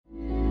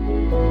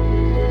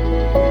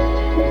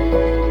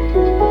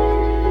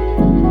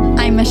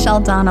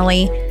Michelle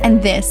Donnelly,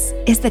 and this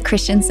is the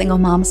Christian Single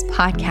Moms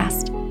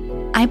Podcast.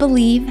 I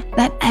believe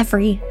that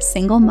every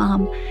single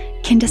mom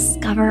can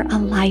discover a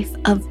life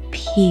of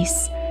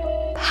peace,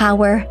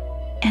 power,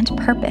 and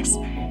purpose,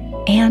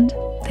 and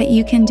that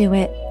you can do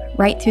it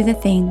right through the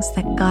things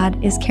that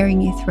God is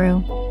carrying you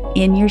through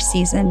in your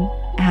season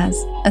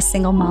as a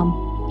single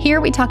mom.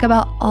 Here we talk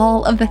about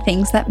all of the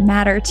things that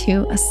matter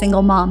to a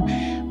single mom,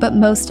 but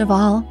most of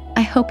all,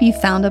 I hope you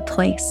found a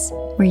place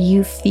where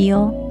you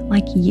feel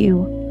like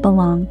you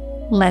belong.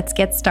 Let's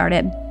get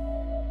started.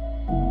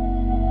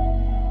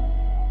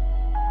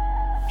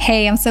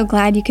 Hey, I'm so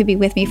glad you could be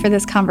with me for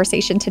this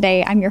conversation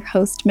today. I'm your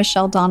host,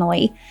 Michelle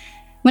Donnelly.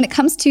 When it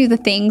comes to the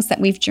things that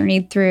we've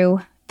journeyed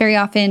through, very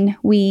often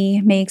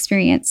we may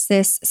experience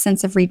this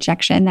sense of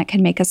rejection that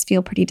can make us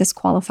feel pretty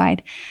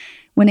disqualified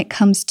when it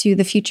comes to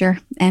the future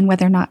and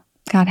whether or not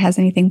God has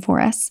anything for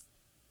us.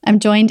 I'm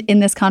joined in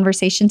this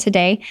conversation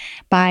today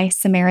by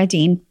Samira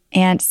Dean.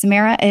 And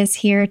Samira is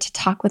here to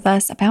talk with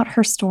us about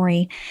her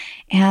story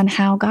and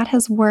how God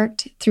has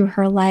worked through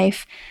her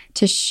life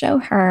to show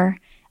her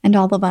and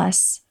all of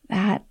us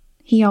that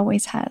He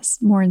always has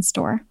more in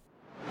store.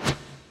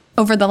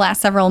 Over the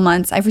last several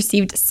months, I've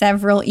received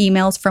several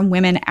emails from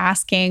women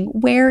asking,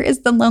 where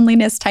is the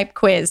loneliness type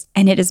quiz?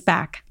 And it is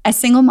back. As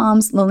single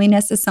moms,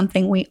 loneliness is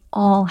something we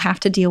all have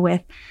to deal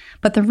with,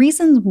 but the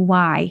reasons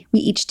why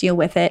we each deal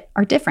with it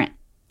are different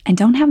and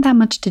don't have that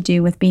much to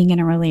do with being in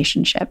a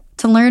relationship.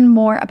 To learn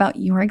more about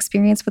your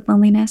experience with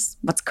loneliness,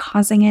 what's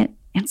causing it,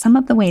 and some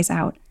of the ways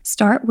out,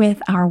 start with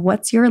our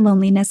What's Your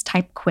Loneliness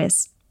Type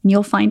quiz. And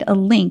you'll find a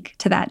link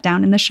to that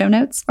down in the show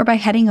notes or by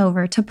heading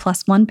over to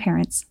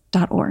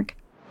plusoneparents.org.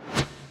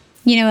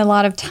 You know, a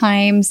lot of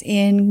times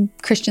in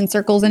Christian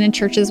circles and in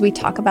churches, we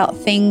talk about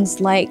things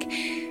like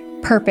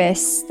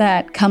purpose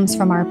that comes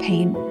from our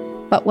pain.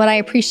 But what I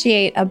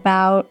appreciate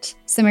about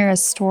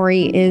Samira's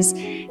story is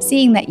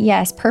seeing that,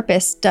 yes,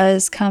 purpose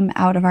does come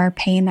out of our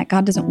pain, that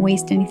God doesn't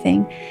waste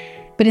anything.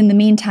 But in the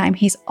meantime,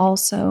 He's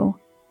also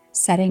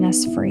setting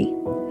us free.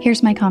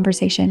 Here's my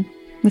conversation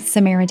with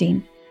Samira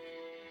Dean.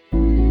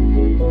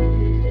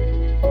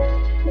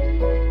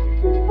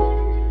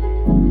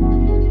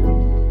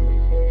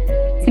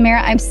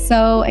 Samira, I'm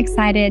so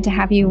excited to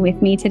have you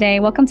with me today.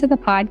 Welcome to the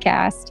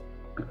podcast.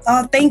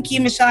 Oh, thank you,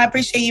 Michelle. I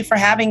appreciate you for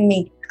having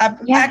me.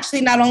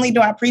 Actually, not only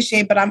do I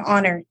appreciate, but I'm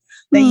honored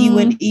that you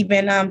would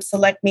even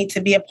select me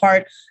to be a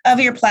part of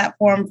your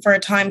platform for a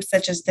time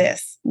such as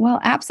this. Well,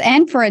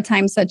 and for a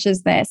time such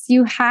as this,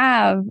 you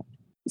have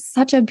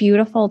such a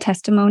beautiful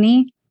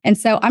testimony. And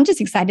so I'm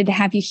just excited to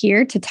have you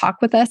here to talk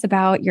with us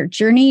about your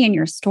journey and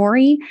your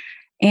story,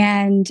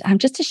 and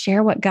just to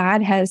share what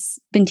God has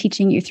been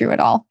teaching you through it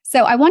all.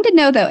 So I wanted to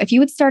know, though, if you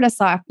would start us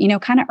off,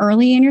 kind of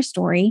early in your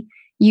story.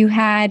 You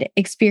had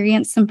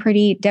experienced some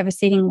pretty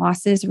devastating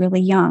losses really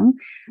young.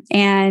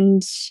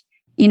 And,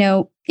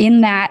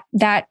 in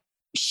that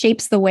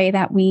shapes the way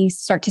that we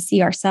start to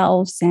see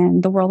ourselves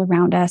and the world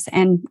around us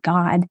and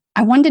God.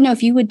 I wanted to know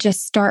if you would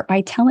just start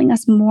by telling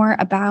us more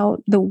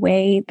about the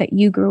way that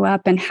you grew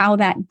up and how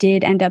that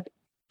did end up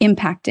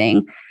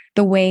impacting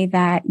the way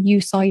that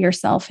you saw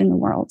yourself in the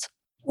world.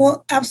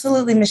 Well,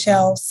 absolutely,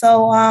 Michelle.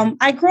 So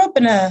I grew up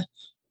in a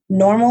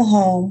normal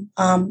home,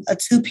 a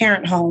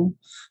two-parent home.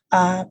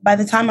 By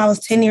the time I was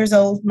 10 years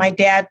old, my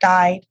dad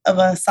died of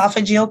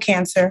esophageal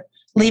cancer,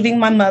 leaving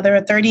my mother,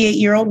 a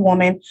 38-year-old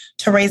woman,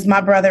 to raise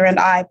my brother and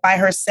I by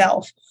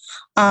herself.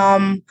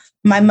 My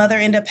mother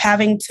ended up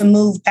having to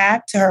move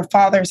back to her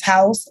father's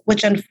house,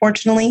 which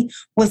unfortunately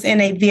was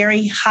in a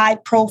very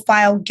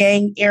high-profile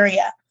gang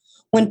area.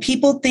 When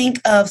people think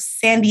of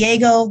San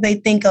Diego, they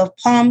think of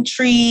palm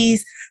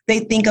trees, they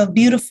think of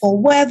beautiful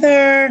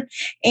weather,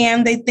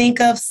 and they think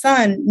of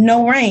sun,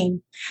 no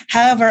rain.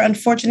 However,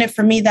 unfortunate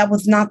for me, that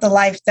was not the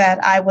life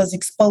that I was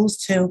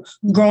exposed to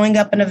growing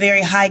up in a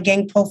very high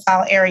gang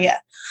profile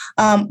area.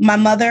 My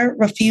mother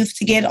refused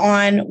to get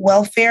on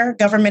welfare,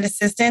 government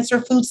assistance, or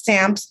food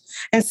stamps.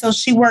 And so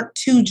she worked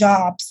 2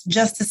 jobs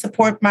just to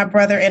support my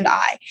brother and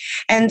I.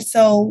 And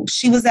so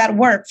she was at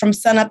work from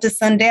sun up to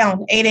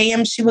sundown. 8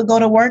 a.m. she would go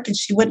to work and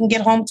she wouldn't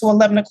get home till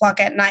 11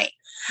 o'clock at night.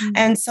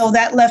 And so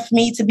that left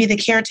me to be the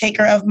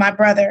caretaker of my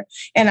brother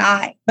and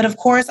I. But of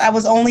course, I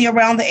was only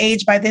around the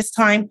age by this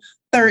time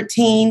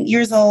 13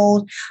 years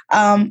old.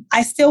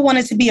 I still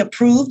wanted to be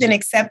approved and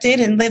accepted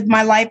and live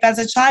my life as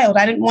a child.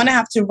 I didn't want to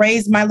have to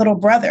raise my little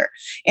brother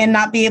and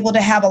not be able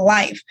to have a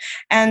life.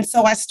 And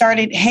so I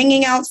started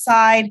hanging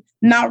outside,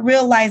 not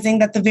realizing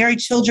that the very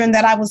children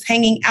that I was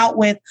hanging out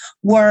with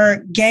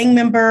were gang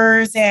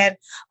members and,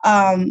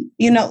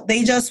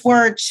 they just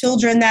were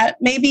children that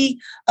maybe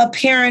a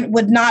parent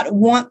would not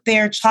want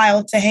their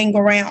child to hang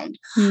around.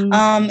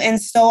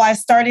 And so I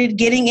started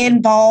getting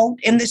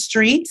involved in the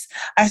streets.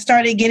 I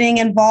started getting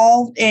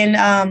involved in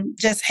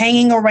just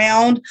hanging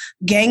around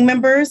gang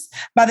members.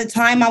 By the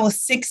time I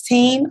was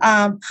 16,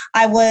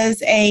 I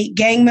was a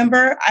gang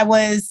member. I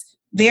was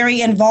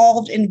very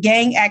involved in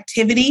gang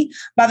activity.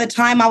 By the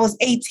time I was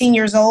 18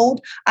 years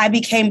old, I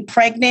became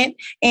pregnant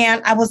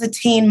and I was a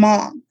teen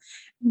mom.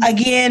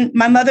 Again,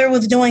 my mother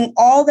was doing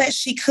all that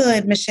she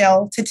could,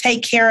 Michelle, to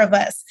take care of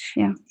us.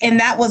 Yeah. And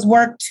that was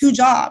work 2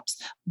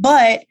 jobs.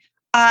 But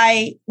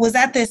I was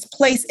at this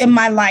place in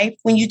my life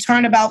when you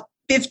turn about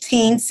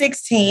 15,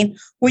 16,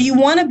 where you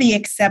want to be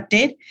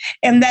accepted.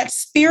 And that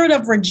spirit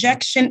of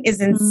rejection is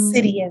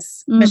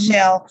insidious,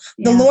 Michelle.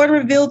 The Lord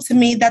revealed to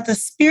me that the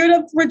spirit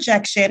of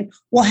rejection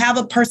will have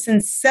a person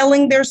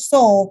selling their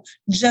soul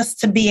just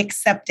to be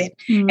accepted.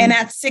 And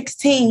at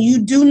 16,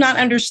 you do not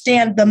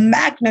understand the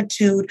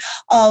magnitude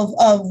of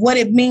what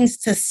it means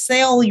to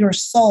sell your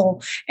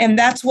soul. And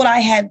that's what I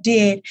had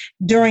did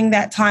during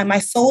that time. I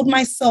sold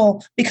my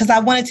soul because I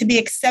wanted to be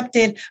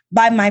accepted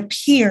by my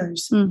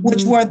peers,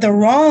 which were the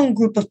wrong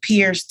group of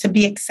peers to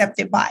be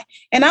accepted by.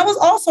 And I was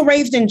also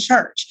raised in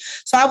church.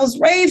 So I was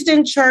raised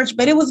in church,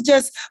 but it was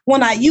just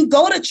you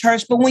go to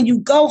church, but when you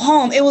go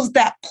home, it was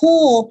that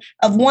pull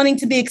of wanting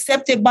to be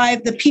accepted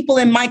by the people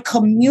in my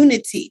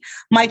community.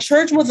 My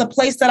church was a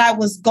place that I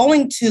was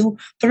going to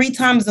 3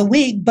 times a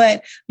week,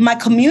 but my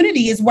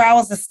community is where I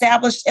was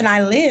established and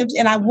I lived,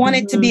 and I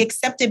wanted to be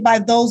accepted by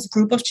those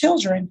group of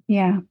children.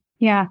 Yeah.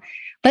 Yeah.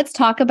 Let's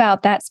talk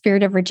about that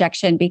spirit of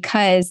rejection,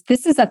 because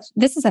this is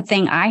a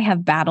thing I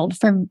have battled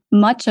for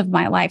much of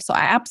my life. So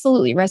I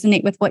absolutely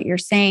resonate with what you're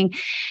saying.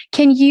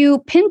 Can you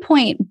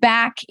pinpoint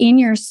back in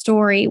your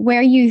story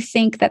where you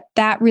think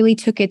that really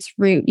took its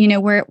root?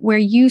 Where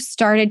you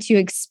started to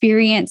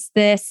experience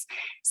this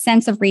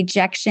sense of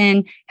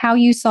rejection, how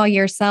you saw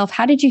yourself?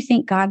 How did you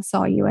think God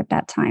saw you at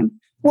that time?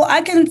 Well,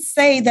 I can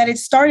say that it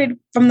started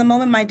from the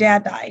moment my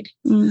dad died.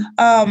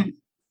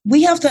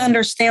 We have to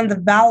understand the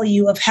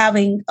value of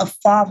having a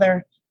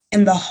father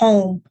in the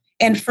home.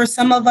 And for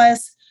some of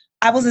us,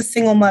 I was a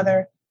single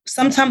mother.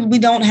 Sometimes we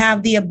don't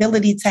have the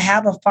ability to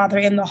have a father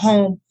in the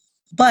home,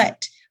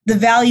 but the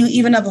value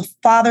even of a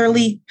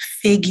fatherly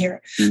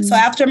figure. So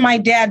after my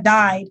dad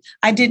died,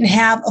 I didn't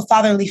have a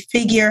fatherly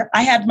figure.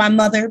 I had my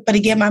mother, but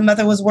again, my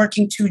mother was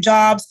working 2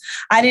 jobs.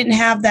 I didn't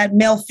have that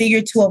male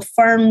figure to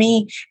affirm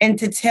me and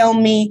to tell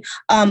me,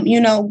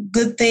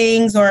 good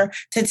things, or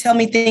to tell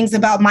me things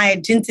about my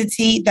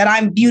identity, that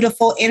I'm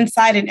beautiful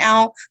inside and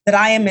out, that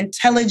I am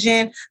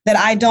intelligent, that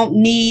I don't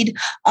need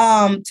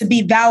to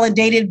be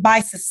validated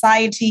by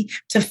society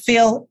to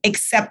feel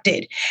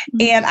accepted.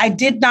 And I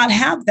did not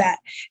have that.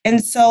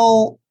 And so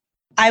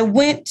I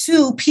went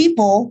to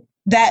people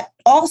that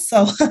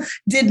also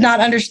did not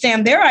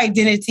understand their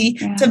identity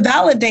to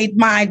validate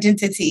my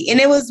identity. And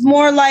it was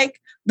more like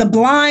the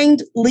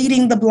blind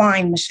leading the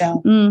blind,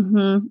 Michelle.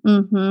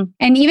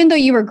 And even though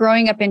you were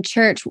growing up in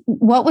church,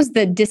 what was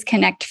the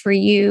disconnect for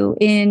you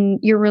in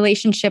your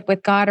relationship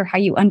with God, or how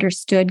you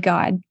understood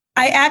God?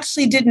 I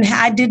actually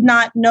I did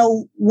not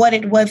know what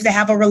it was to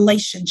have a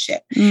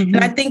relationship. And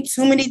I think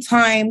too many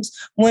times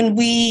when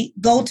we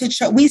go to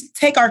church, we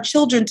take our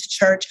children to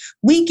church,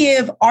 we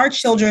give our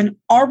children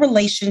our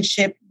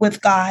relationship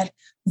with God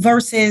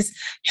versus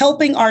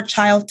helping our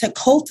child to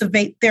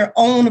cultivate their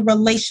own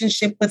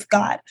relationship with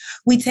God.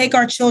 We take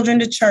our children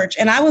to church.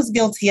 And I was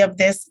guilty of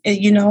this,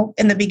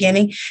 in the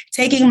beginning,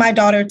 taking my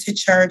daughter to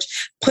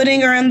church,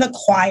 putting her in the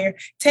choir,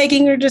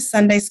 taking her to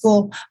Sunday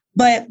school.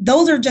 But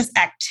those are just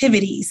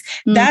activities.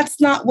 That's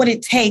not what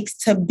it takes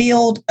to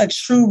build a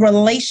true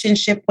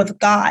relationship with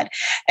God.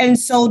 And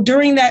so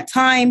during that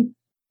time,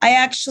 I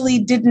actually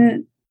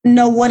didn't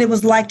know what it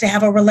was like to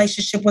have a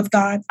relationship with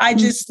God. I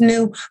just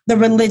knew the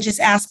religious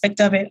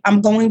aspect of it.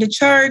 I'm going to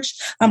church,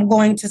 I'm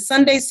going to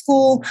Sunday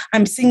school,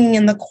 I'm singing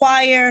in the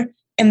choir,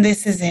 and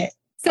this is it.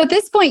 So at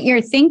this point,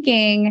 you're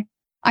thinking,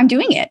 I'm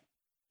doing it.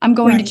 I'm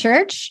going to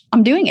church,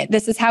 I'm doing it.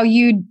 This is how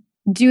you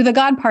do the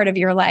God part of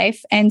your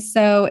life. And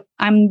so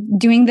I'm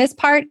doing this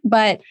part,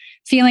 but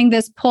feeling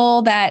this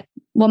pull that,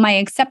 my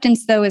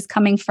acceptance though is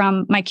coming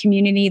from my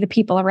community, the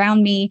people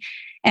around me,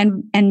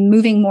 and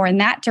moving more in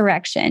that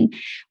direction.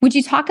 Would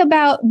you talk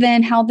about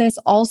then how this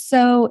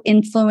also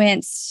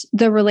influenced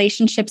the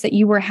relationships that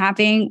you were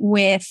having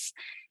with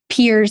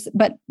peers,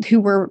 but who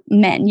were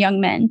men,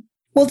 young men?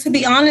 Well, to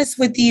be honest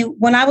with you,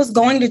 when I was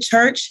going to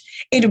church,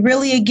 it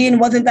really, again,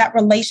 wasn't that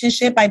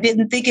relationship. I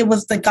didn't think it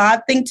was the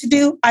God thing to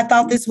do. I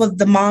thought this was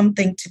the mom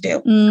thing to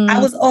do. I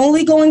was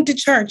only going to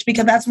church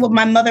because that's what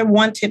my mother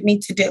wanted me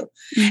to do.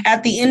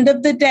 At the end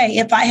of the day,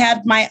 if I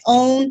had my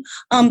own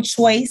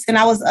choice and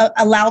I was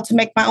allowed to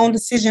make my own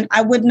decision,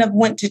 I wouldn't have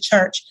went to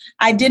church.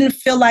 I didn't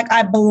feel like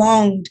I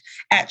belonged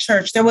at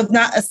church. There was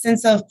not a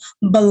sense of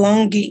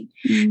belonging.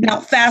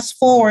 Now, fast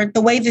forward,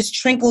 the way this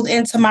trickled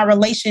into my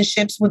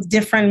relationships with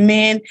different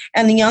men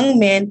and young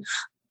men,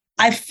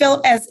 I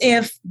felt as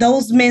if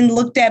those men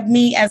looked at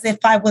me as if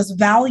I was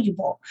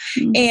valuable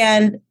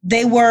and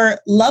they were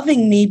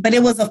loving me, but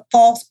it was a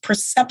false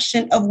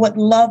perception of what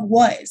love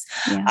was.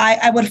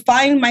 I would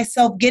find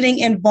myself getting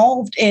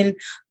involved in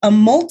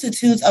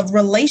multitudes of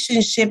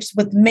relationships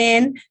with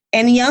men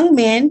and young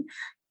men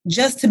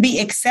just to be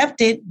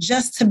accepted,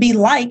 just to be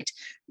liked,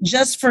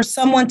 just for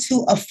someone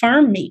to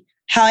affirm me.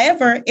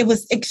 However, it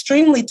was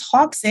extremely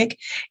toxic.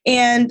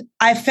 And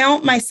I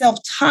found myself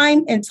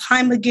time and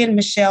time again,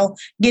 Michelle,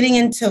 getting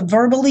into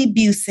verbally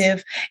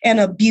abusive and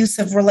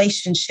abusive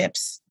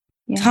relationships.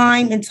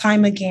 time and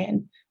time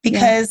again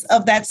because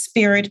of that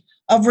spirit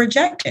of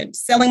rejection,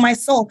 selling my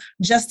soul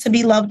just to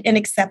be loved and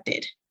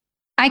accepted.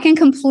 I can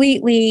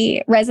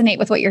completely resonate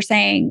with what you're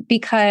saying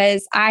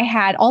because I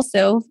had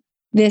also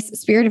this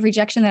spirit of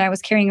rejection that I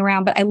was carrying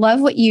around. But I love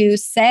what you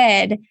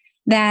said,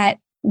 that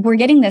we're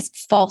getting this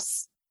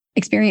false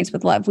experience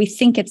with love. We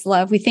think it's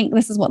love. We think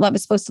this is what love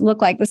is supposed to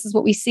look like. This is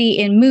what we see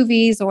in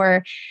movies,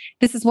 or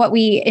this is what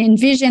we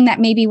envision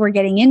that maybe we're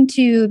getting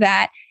into,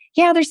 that,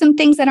 yeah, there's some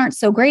things that aren't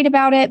so great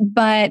about it,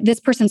 but this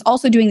person's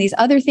also doing these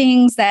other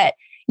things that,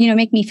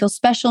 make me feel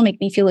special,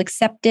 make me feel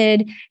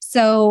accepted.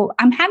 So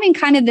I'm having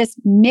kind of this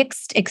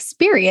mixed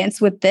experience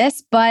with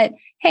this, but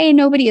hey,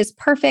 nobody is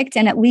perfect.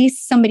 And at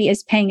least somebody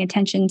is paying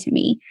attention to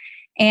me.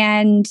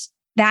 And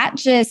that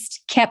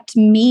just kept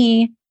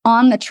me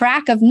on the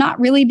track of not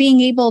really being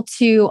able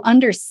to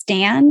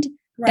understand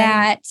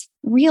that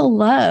real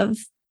love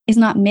is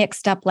not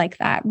mixed up like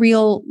that.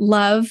 Real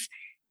love,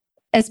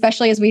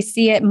 especially as we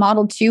see it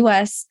modeled to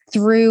us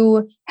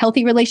through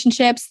healthy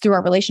relationships, through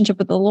our relationship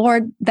with the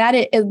Lord,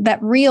 that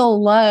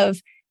real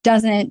love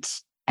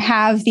doesn't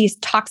have these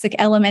toxic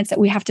elements that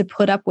we have to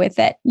put up with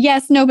it.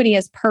 Yes, nobody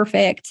is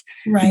perfect,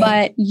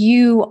 but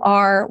you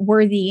are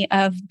worthy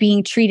of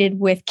being treated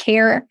with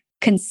care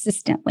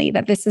consistently,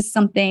 that this is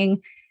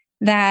something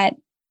that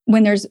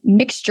when there's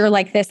mixture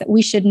like this, that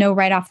we should know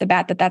right off the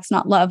bat that that's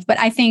not love. But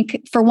I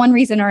think for one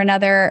reason or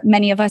another,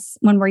 many of us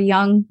when we're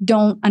young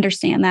don't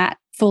understand that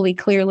fully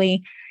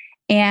clearly.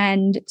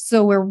 And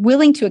so we're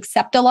willing to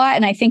accept a lot.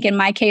 And I think in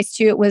my case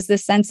too, it was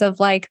this sense of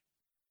like,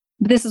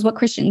 this is what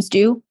Christians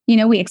do.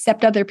 We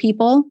accept other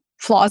people,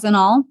 flaws and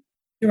all.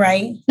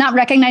 Right. Not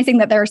recognizing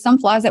that there are some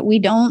flaws that we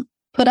don't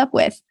put up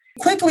with.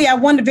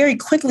 Very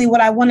quickly,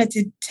 what I wanted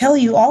to tell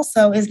you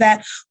also is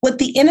that what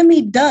the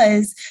enemy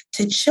does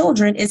to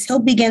children is he'll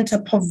begin to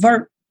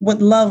pervert what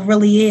love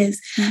really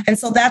is. Mm-hmm. And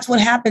so that's what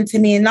happened to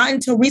me. And not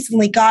until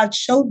recently, God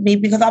showed me,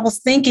 because I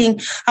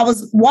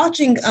was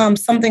watching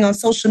something on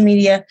social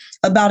media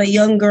about a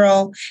young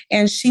girl,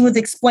 and she was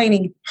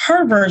explaining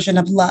her version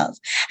of love.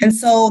 And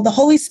so the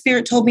Holy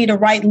Spirit told me to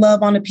write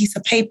love on a piece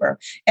of paper,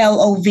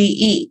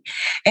 LOVE.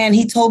 And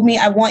he told me,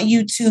 I want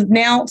you to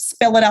now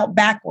spell it out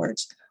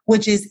backwards,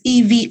 which is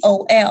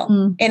EVOL,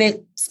 and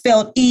it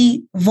spelled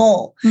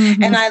evil.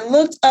 Mm-hmm. And I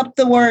looked up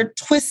the word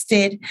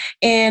twisted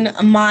in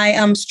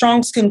my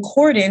Strong's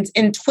Concordance,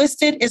 and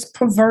twisted is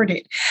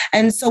perverted.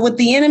 And so what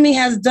the enemy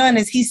has done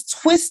is he's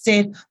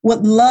twisted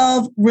what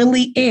love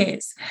really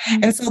is.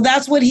 Mm-hmm. And so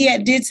that's what he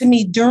had did to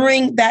me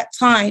during that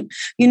time.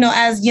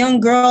 As young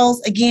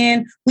girls,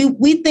 again,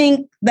 we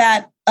think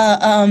that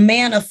a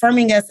man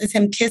affirming us is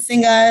him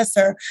kissing us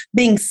or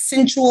being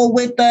sensual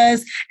with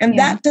us. And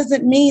that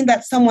doesn't mean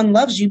that someone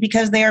loves you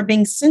because they are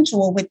being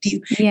sensual with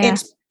you. Yeah.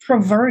 It's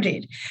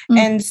perverted. Mm.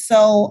 And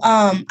so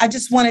I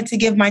just wanted to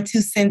give my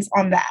 2 cents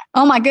on that.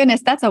 Oh my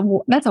goodness. That's a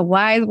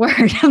wise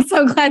word. I'm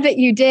so glad that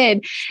you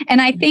did.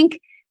 And I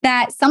think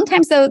that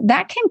sometimes though,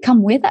 that can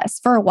come with us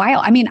for a while.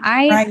 I mean,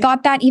 I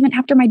thought that even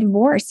after my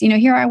divorce,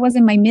 here I was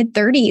in my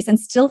mid-30s and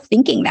still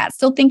thinking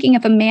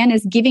if a man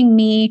is giving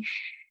me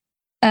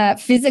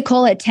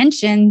physical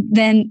attention,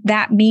 then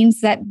that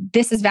means that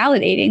this is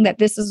validating, that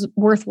this is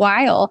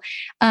worthwhile.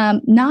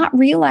 Not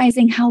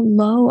realizing how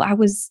low I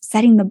was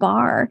setting the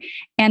bar,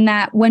 and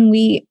that when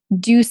we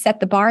do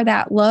set the bar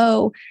that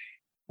low,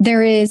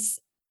 there is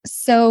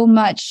so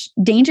much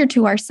danger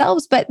to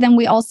ourselves, but then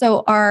we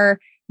also we're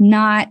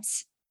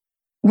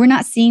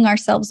not seeing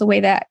ourselves the way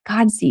that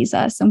God sees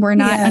us, and we're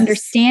not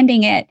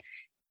understanding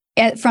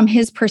it from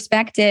his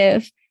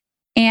perspective.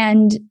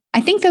 And I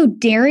think though,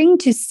 daring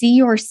to see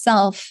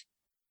yourself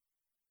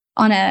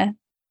on a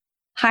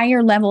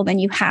higher level than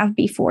you have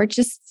before,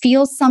 just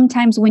feels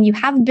sometimes when you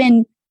have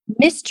been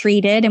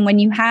mistreated and when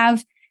you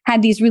have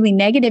had these really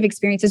negative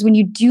experiences, when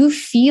you do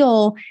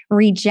feel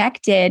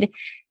rejected,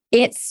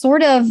 it's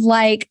sort of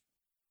like,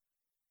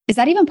 is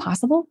that even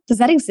possible? Does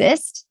that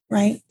exist?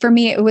 Right. For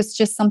me, it was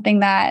just something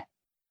that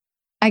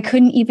I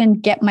couldn't even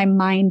get my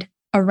mind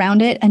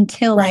around it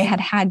until I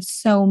had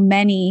so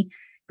many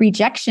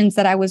rejections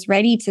that I was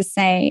ready to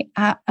say,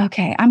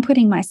 okay, I'm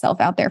putting myself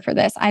out there for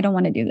this. I don't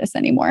want to do this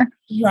anymore.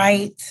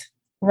 Right.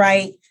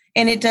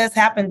 And it does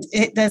happen.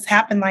 It does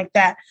happen like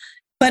that,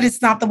 but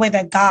it's not the way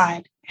that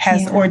God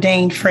has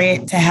ordained for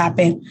it to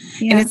happen.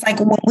 Yeah. And it's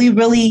like when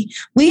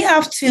we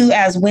have to,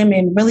 as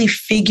women, really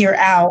figure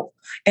out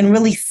and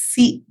really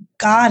seek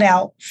God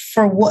out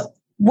for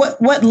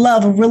what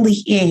love really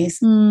is.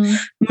 Mm.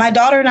 My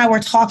daughter and I were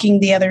talking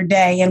the other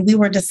day, and we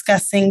were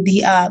discussing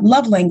the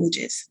love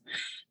languages.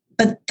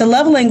 But the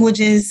love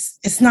languages,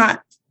 it's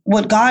not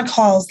what God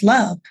calls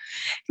love.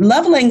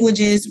 Love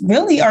languages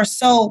really are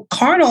so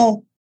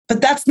carnal,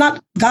 but that's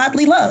not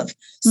godly love.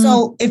 Mm.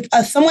 So if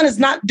someone is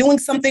not doing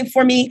something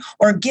for me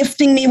or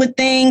gifting me with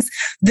things,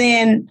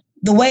 then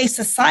the way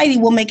society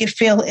will make it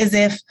feel as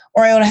if,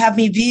 or it'll have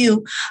me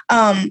view,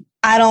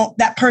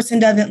 that person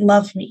doesn't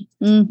love me.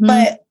 Mm-hmm.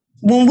 But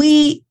when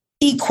we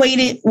equal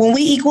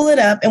it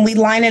up and we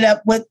line it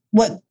up with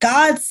what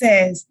God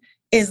says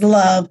is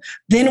love,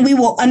 then we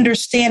will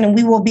understand and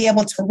we will be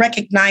able to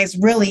recognize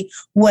really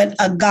what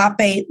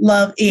agape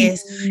love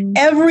is.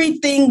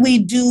 Everything we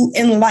do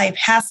in life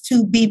has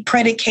to be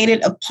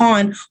predicated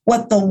upon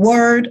what the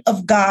word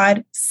of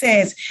God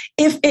says.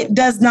 If it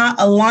does not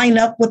align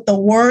up with the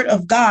word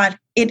of God,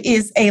 it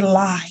is a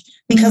lie,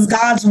 because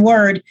God's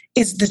word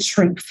is the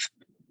truth.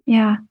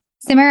 Yeah.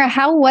 Samira,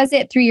 how was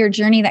it through your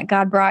journey that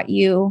God brought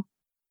you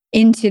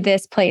into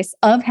this place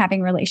of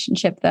having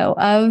relationship, though,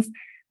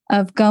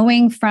 of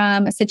going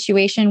from a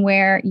situation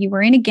where you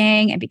were in a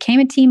gang and became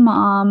a teen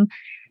mom?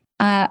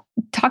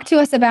 Talk to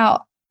us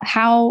about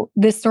how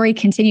this story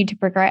continued to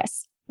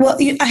progress. Well,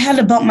 I had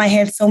to bump my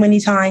head so many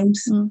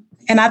times.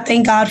 And I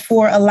thank God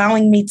for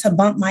allowing me to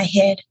bump my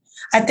head.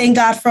 I thank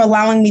God for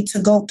allowing me to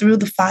go through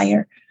the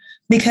fire,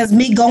 because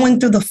me going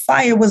through the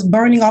fire was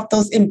burning off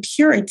those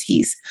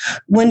impurities.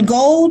 When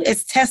gold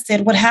is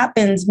tested, what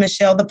happens,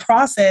 Michelle, the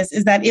process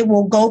is that it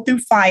will go through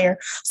fire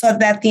so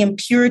that the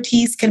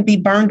impurities can be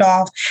burned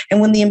off.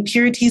 And when the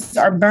impurities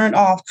are burned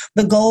off,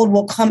 the gold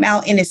will come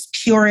out in its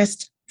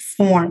purest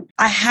form.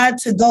 I had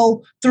to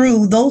go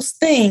through those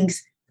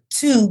things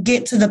to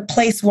get to the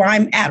place where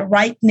I'm at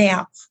right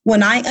now,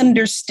 when I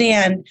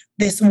understand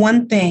this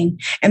one thing,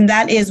 and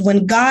that is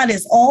when God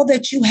is all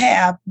that you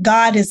have,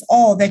 God is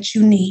all that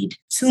you need.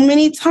 Too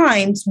many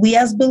times, we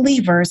as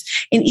believers,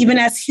 and even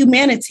as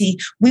humanity,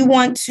 we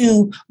want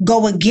to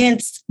go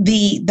against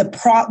we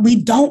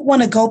don't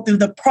want to go through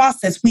the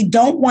process. We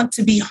don't want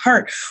to be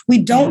hurt. We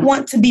don't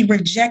want to be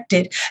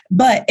rejected.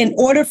 But in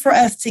order for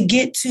us to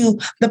get to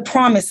the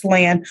promised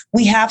land,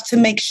 we have to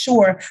make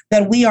sure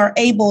that we are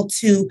able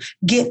to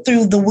get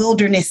through the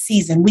wilderness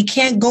season. We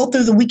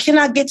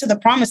cannot get to the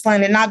promised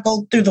land and not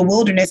go through the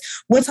wilderness.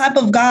 What type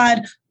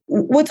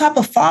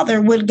of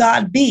father would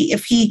God be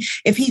if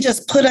he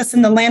just put us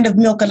in the land of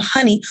milk and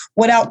honey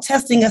without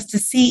testing us to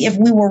see if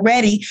we were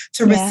ready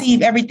to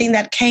receive everything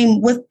that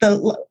came with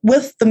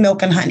the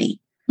milk and honey?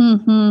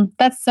 Mm-hmm.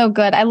 That's so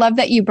good. I love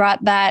that you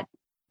brought that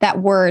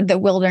word, the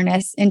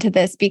wilderness, into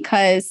this,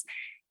 because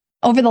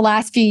over the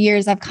last few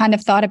years, I've kind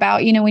of thought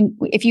about,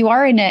 if you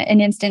are in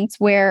an instance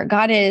where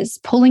God is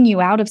pulling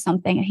you out of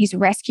something and he's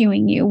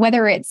rescuing you,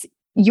 whether it's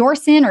your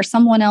sin or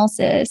someone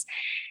else's,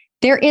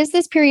 there is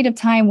this period of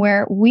time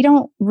where we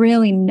don't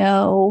really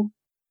know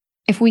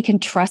if we can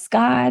trust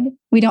God.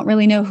 We don't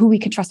really know who we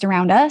can trust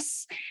around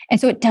us.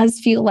 And so it does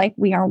feel like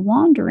we are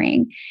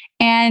wandering.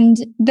 And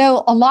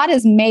though a lot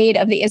is made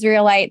of the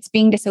Israelites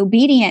being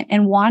disobedient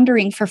and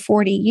wandering for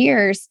 40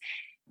 years,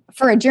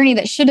 for a journey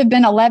that should have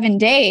been 11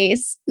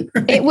 days,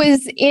 it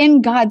was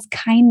in God's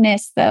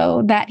kindness,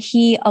 though, that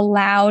he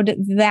allowed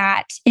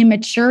that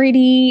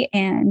immaturity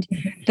and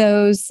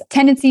those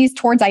tendencies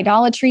towards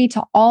idolatry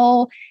to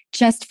all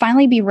just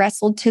finally be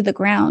wrestled to the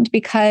ground,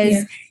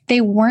 because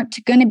they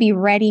weren't going to be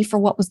ready for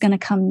what was going to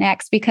come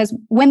next. Because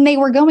when they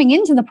were going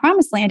into the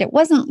promised land, it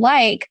wasn't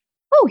like,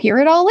 oh, here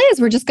it all is.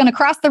 We're just going to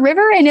cross the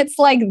river and it's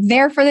like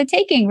there for the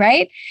taking,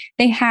 right?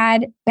 They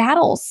had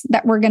battles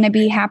that were going to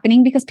be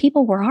happening because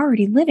people were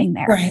already living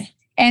there. Right.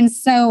 And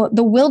so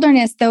the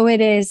wilderness, though it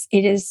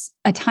is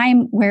a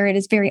time where it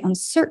is very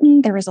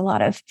uncertain. There is a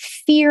lot of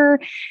fear.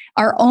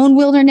 Our own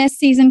wilderness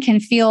season can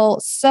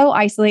feel so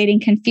isolating,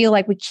 can feel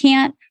like we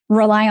can't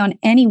rely on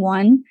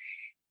anyone.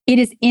 It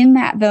is in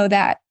that, though,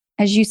 that,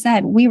 as you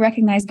said, we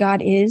recognize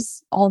God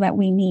is all that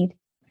we need.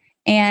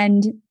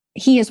 And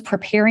he is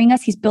preparing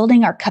us. He's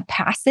building our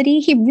capacity.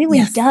 He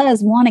really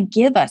does want to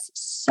give us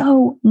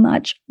so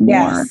much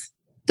more,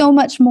 so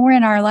much more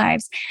in our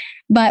lives.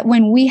 But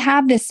when we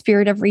have this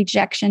spirit of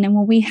rejection and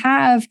when we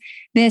have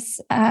this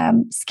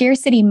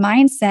scarcity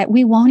mindset,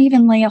 we won't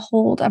even lay a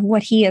hold of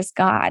what he has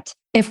got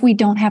if we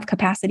don't have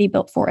capacity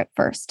built for it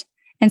first.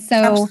 And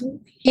so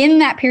in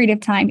that period of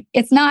time,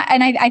 it's not,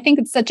 and I think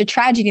it's such a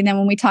tragedy then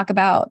when we talk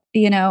about,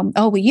 you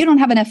don't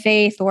have enough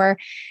faith, or,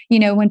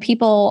 when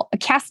people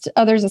cast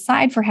others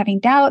aside for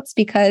having doubts,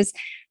 because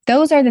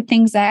those are the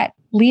things that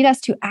lead us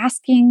to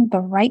asking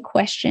the right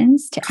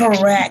questions to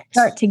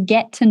start to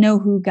get to know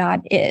who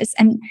God is.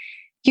 And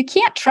you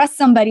can't trust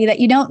somebody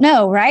that you don't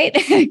know, right?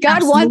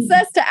 God wants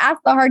us to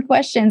ask the hard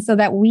questions so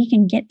that we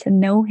can get to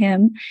know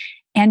him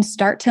and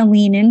start to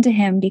lean into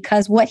him,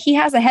 because what he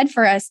has ahead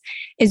for us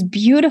is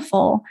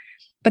beautiful,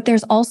 but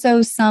there's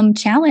also some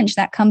challenge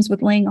that comes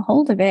with laying a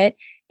hold of it.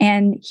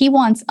 And he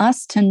wants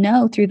us to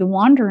know through the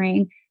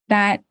wandering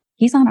that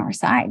he's on our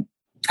side.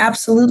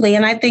 Absolutely.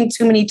 And I think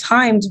too many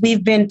times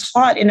we've been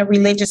taught in a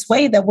religious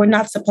way that we're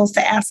not supposed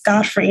to ask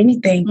God for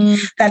anything,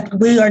 that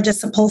we are just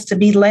supposed to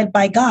be led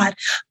by God.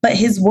 But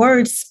his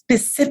word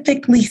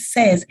specifically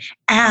says,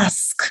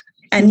 ask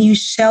and you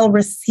shall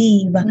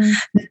receive.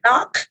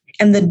 Knock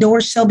and the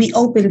door shall be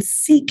open.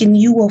 Seek and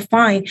you will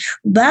find.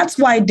 That's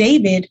why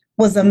David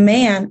was a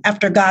man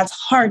after God's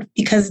heart,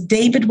 because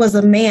David was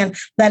a man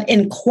that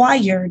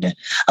inquired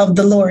of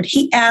the Lord.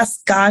 He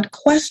asked God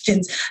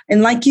questions.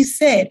 And like you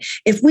said,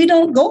 if we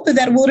don't go through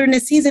that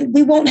wilderness season,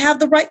 we won't have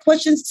the right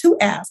questions to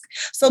ask.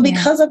 So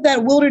because of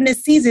that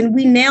wilderness season,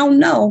 we now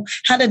know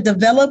how to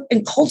develop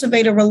and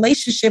cultivate a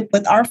relationship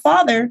with our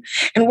Father.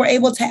 And we're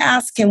able to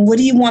ask him, what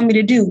do you want me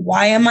to do?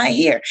 Why am I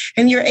here?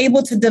 And you're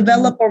able to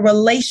develop a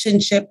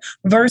relationship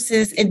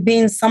versus it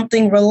being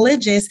something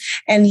religious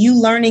and you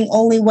learning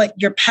only what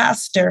your pastor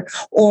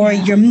or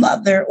your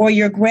mother or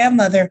your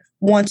grandmother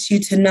wants you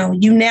to know.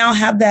 You now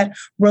have that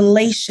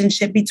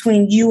relationship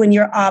between you and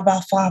your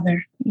Abba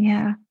Father.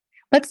 Yeah.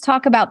 Let's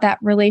talk about that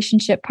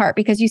relationship part,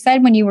 because you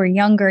said when you were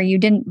younger, you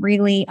didn't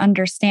really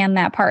understand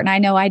that part. And I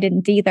know I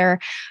didn't either.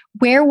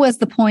 Where was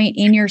the point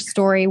in your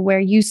story where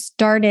you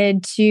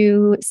started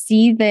to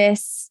see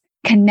this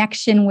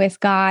connection with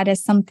God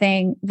as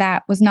something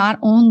that was not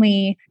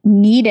only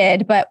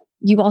needed, but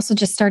you also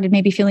just started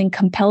maybe feeling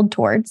compelled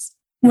towards?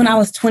 When I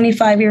was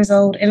 25 years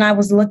old and I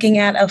was looking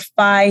at a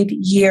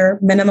 5-year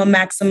minimum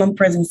maximum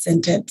prison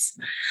sentence.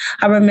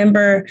 I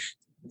remember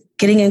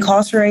getting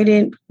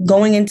incarcerated,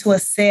 going into a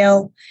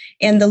cell,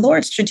 and the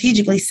Lord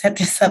strategically set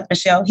this up,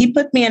 Michelle. He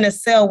put me in a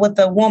cell with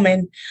a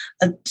woman.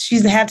 She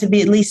had to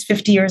be at least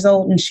 50 years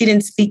old, and she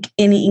didn't speak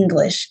any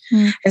English.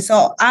 And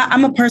so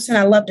I'm a person,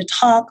 I love to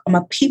talk. I'm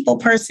a people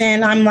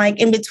person. I'm like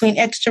in between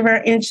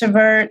extrovert,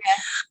 introvert.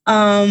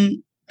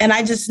 And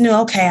I just knew,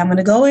 okay, I'm going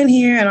to go in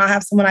here and I'll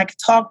have someone I could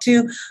talk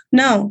to.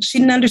 No, she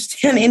didn't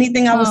understand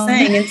anything I was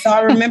saying. And so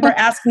I remember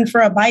asking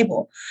for a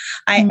Bible.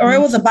 Or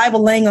it was a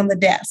Bible laying on the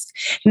desk.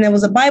 And there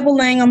was a Bible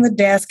laying on the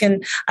desk.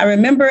 And I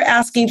remember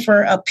asking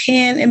for a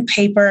pen and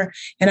paper.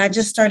 And I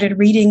just started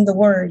reading the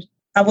word.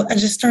 I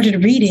just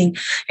started reading.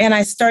 And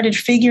I started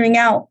figuring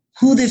out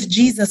who this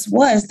Jesus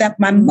was that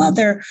my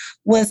mother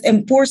was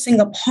enforcing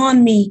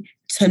upon me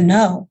to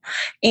know.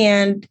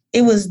 And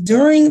it was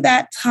during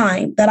that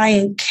time that I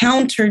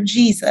encountered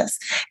Jesus,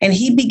 and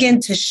he began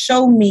to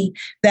show me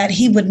that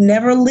he would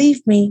never leave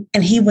me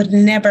and he would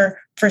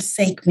never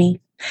forsake me.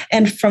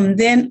 And from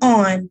then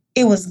on,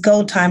 it was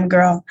go time,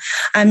 girl.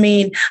 I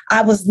mean,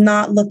 I was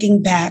not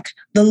looking back.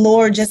 The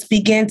Lord just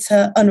began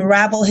to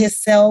unravel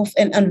himself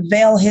and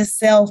unveil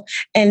himself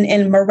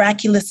in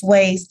miraculous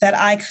ways that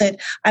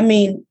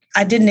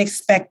I didn't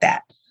expect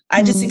that.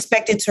 I just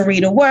expected to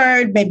read a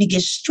word, maybe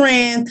get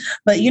strength.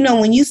 But,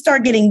 when you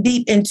start getting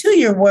deep into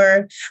your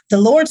word, the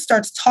Lord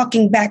starts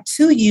talking back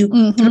to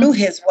you through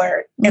his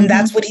word. And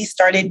that's what he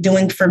started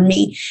doing for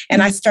me.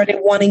 And I started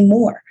wanting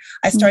more.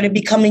 I started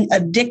becoming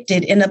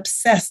addicted and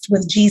obsessed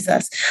with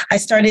Jesus. I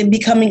started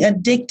becoming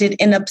addicted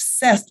and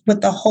obsessed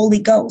with the Holy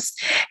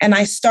Ghost. And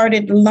I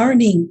started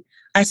learning.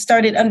 I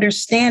started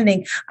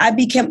understanding. I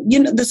became,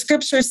 the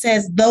scripture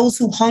says, those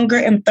who hunger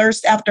and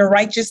thirst after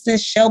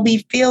righteousness shall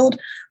be filled.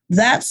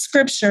 That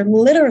scripture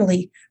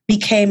literally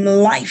became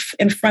life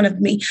in front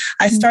of me.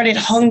 I started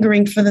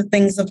hungering for the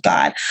things of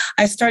God.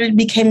 I started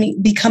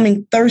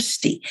becoming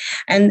thirsty,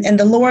 and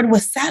the Lord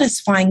was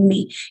satisfying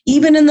me.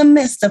 Even in the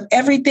midst of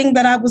everything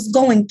that I was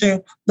going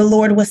through, the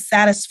Lord was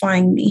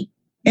satisfying me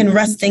and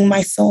resting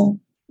my soul.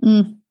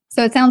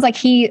 So it sounds like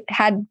he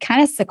had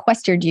kind of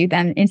sequestered you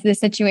then into the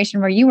situation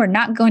where you were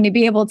not going to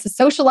be able to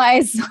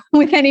socialize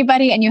with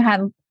anybody, and you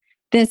had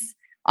this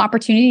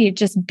opportunity to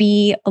just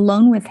be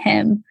alone with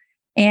him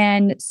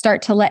and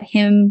start to let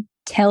him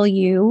tell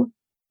you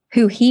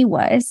who he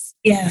was.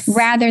 Yes.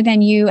 Rather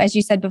than you, as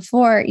you said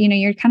before,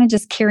 you're kind of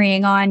just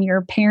carrying on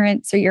your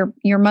parents or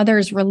your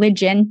mother's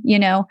religion,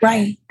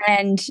 Right.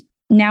 And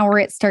now where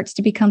it starts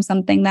to become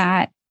something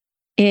that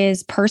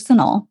is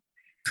personal.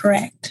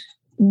 Correct.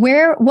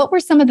 What were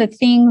some of the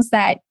things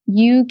that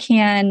you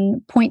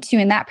can point to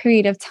in that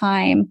period of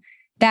time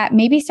that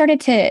maybe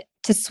started to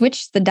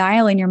switch the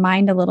dial in your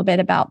mind a little bit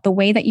about the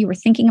way that you were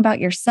thinking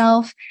about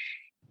yourself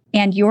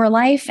and your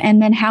life,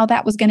 and then how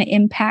that was going to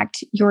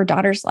impact your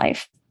daughter's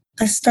life?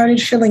 I started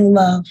feeling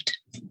loved.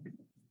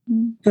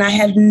 And I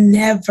had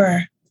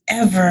never,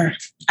 ever,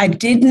 I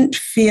didn't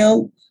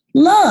feel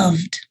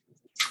loved.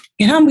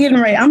 And I'm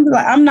getting ready. I'm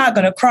not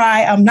going to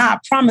cry. I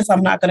promise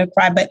I'm not going to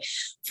cry. But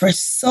for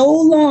so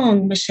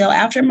long, Michelle,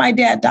 after my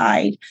dad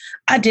died,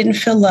 I didn't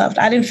feel loved.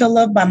 I didn't feel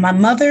loved by my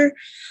mother.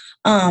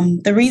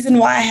 The reason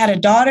why I had a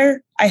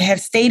daughter, I had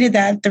stated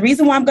that the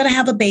reason why I'm going to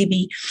have a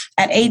baby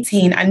at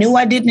 18, I knew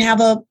I didn't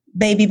have a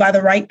baby by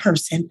the right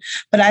person.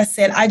 But I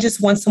said, I just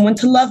want someone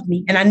to love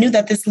me. And I knew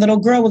that this little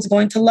girl was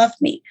going to love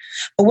me.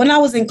 But when I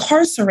was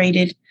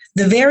incarcerated,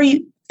 the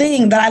very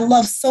thing that I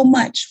loved so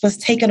much was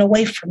taken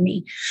away from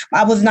me.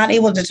 I was not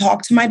able to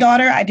talk to my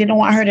daughter. I didn't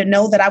want her to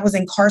know that I was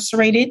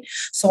incarcerated.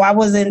 So I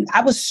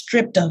was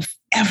stripped of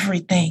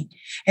everything.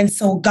 And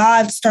so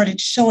God started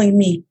showing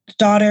me,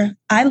 daughter,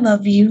 I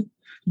love you.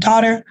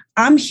 Daughter,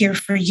 I'm here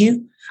for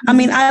you. I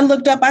mean, I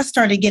looked up, I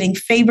started getting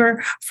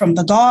favor from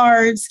the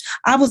guards.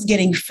 I was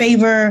getting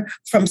favor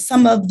from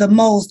some of the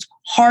most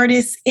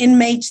hardest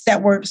inmates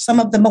that were some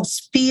of the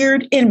most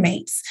feared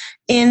inmates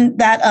in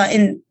that,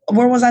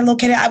 where was I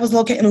located? I was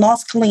located in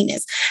Las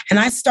Colinas. And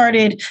I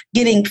started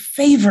getting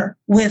favor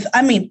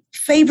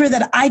favor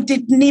that I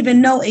didn't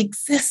even know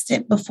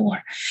existed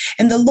before.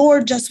 And the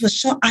Lord just was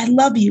showing, I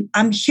love you.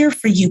 I'm here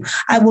for you.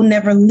 I will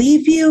never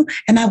leave you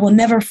and I will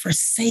never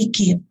forsake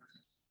you.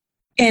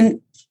 And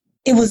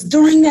it was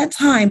during that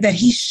time that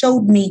he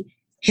showed me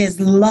his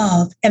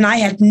love. And I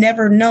had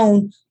never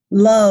known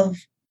love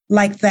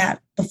like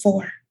that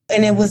before.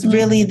 And it was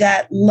really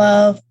that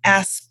love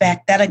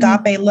aspect, that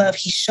agape love.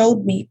 He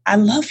showed me, I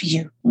love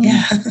you.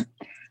 Yeah.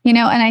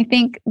 And I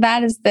think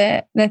that is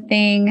the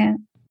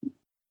thing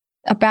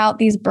about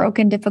these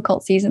broken,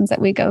 difficult seasons that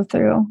we go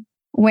through,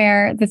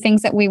 where the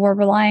things that we were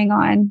relying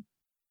on,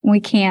 we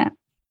can't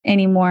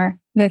anymore.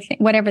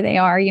 Whatever they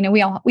are,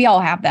 we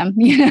all have them,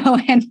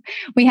 and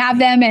we have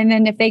them. And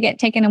then if they get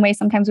taken away,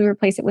 sometimes we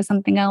replace it with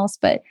something else.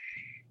 But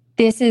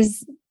this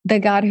is the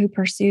God who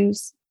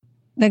pursues.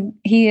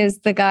 He is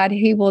the God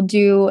who will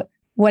do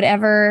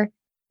whatever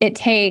it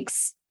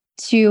takes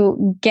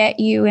to get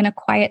you in a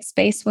quiet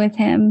space with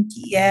him.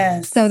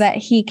 Yes. So that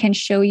he can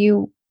show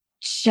you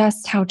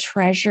just how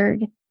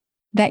treasured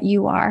that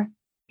you are.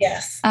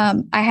 Yes.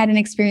 I had an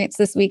experience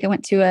this week. I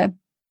went to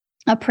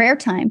a prayer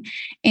time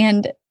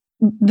and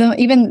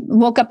even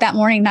woke up that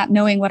morning not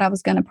knowing what I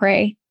was going to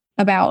pray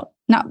about,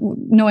 not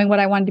knowing what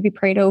I wanted to be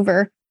prayed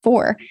over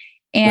for.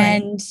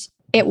 And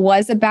it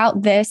was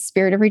about this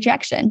spirit of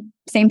rejection.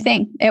 Same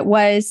thing. It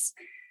was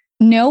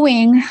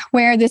knowing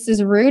where this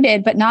is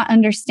rooted, but not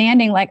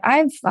understanding, like,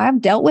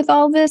 I've dealt with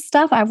all this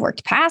stuff. I've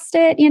worked past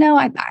it.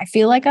 I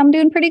feel like I'm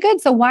doing pretty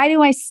good. So why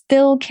do I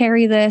still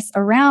carry this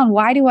around?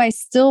 Why do I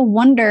still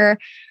wonder,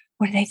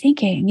 what are they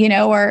thinking?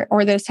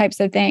 Or those types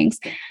of things.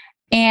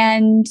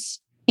 And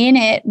in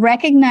it,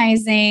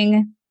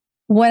 recognizing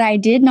what I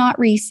did not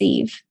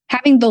receive,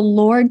 having the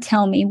Lord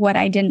tell me what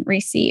I didn't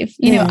receive.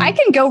 I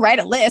can go write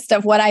a list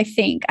of what I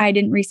think I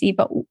didn't receive,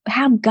 but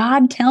have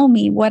God tell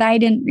me what I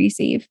didn't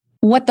receive,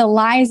 what the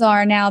lies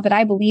are now that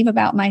I believe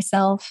about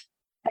myself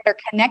that are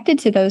connected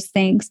to those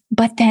things,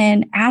 but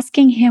then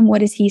asking him, what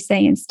does he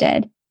say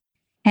instead?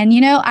 And,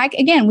 I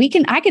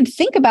can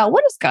think about,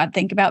 what does God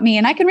think about me?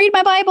 And I can read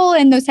my Bible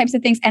and those types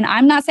of things. And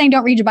I'm not saying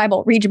don't read your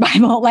Bible, read your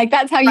Bible. Like,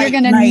 that's how you're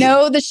going to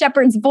know the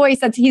shepherd's voice.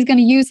 He's going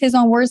to use his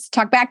own words to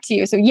talk back to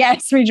you. So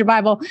yes, read your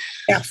Bible.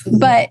 Absolutely.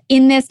 But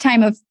in this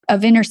time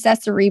of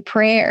intercessory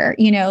prayer,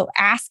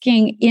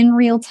 asking in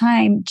real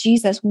time,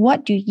 Jesus,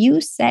 what do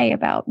you say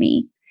about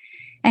me?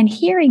 And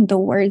hearing the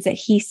words that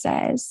he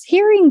says,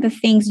 hearing the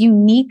things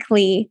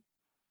uniquely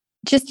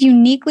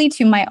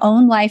to my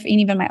own life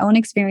and even my own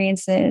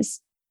experiences,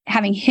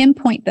 having him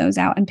point those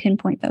out and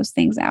pinpoint those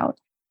things out.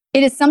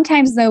 It is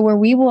sometimes, though, where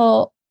we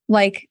will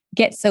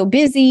get so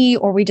busy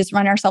or we just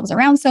run ourselves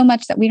around so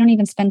much that we don't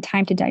even spend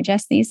time to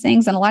digest these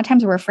things. And a lot of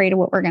times we're afraid of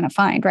what we're going to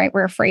find, right?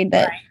 We're afraid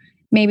that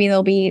maybe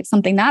there'll be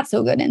something not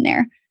so good in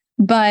there.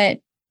 But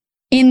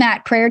in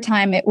that prayer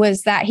time, it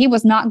was that he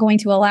was not going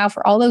to allow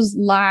for all those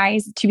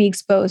lies to be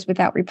exposed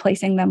without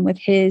replacing them with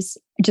his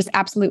just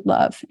absolute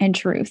love and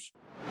truth.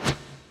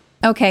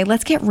 Okay,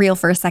 let's get real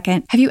for a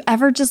second. Have you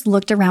ever just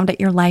looked around at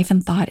your life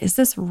and thought, is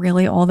this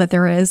really all that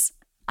there is?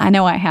 I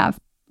know I have.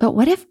 But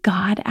what if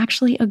God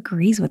actually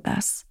agrees with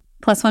us?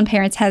 Plus One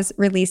Parents has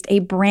released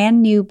a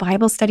brand new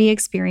Bible study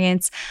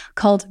experience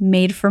called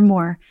Made for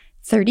More,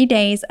 30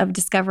 days of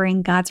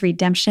discovering God's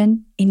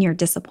redemption in your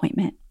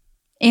disappointment.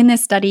 In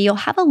this study, you'll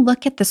have a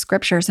look at the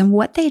scriptures and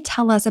what they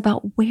tell us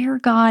about where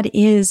God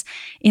is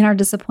in our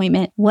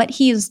disappointment, what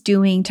he is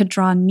doing to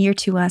draw near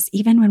to us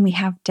even when we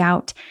have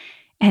doubt,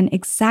 and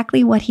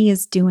exactly what he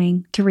is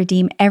doing to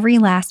redeem every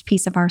last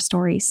piece of our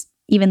stories,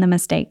 even the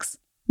mistakes.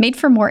 Made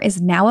for More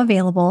is now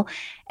available,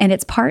 and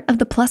it's part of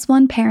the Plus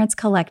One Parents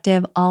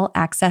Collective All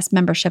Access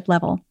membership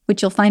level,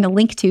 which you'll find a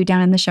link to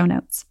down in the show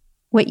notes.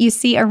 What you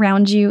see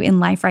around you in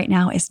life right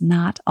now is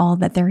not all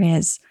that there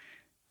is.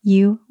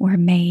 You were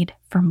made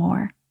for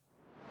more.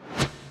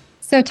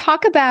 So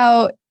talk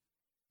about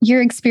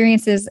your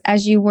experiences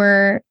as you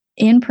were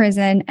in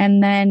prison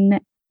and then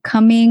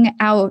coming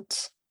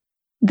out,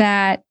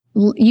 that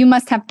you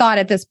must have thought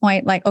at this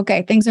point,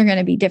 okay, things are going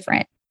to be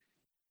different,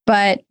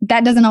 but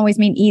that doesn't always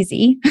mean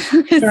easy.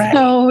 Right.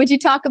 So would you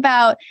talk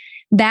about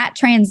that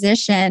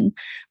transition,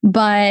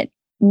 but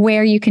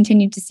where you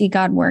continued to see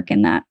God work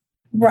in that?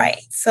 Right.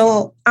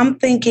 So I'm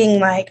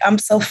thinking, I'm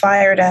so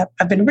fired up.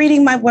 I've been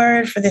reading my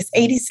word for this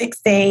 86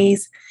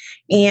 days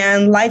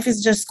and life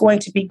is just going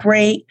to be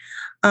great.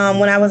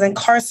 When I was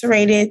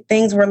incarcerated,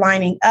 things were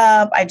lining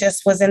up. I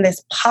just was in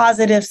this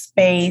positive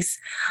space,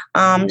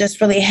 just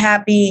really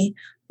happy.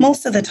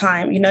 Most of the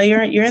time,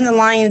 you're in the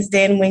lion's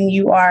den when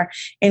you are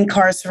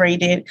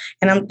incarcerated.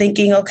 And I'm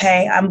thinking,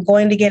 okay, I'm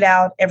going to get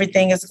out.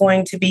 Everything is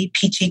going to be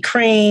peachy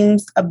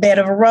creams, a bed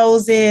of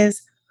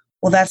roses.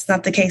 Well, that's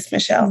not the case,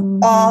 Michelle. Mm-hmm.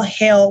 All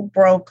hell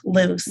broke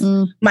loose.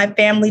 My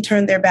family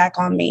turned their back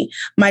on me.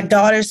 My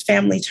daughter's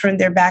family turned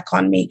their back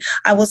on me.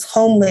 I was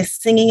homeless,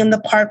 singing in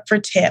the park for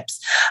tips.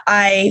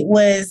 I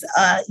was,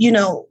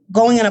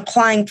 going and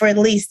applying for at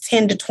least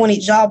 10 to 20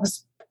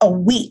 jobs a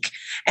week.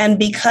 And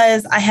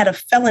because I had a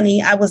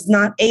felony, I was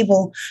not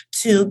able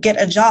to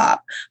get a job.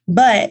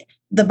 But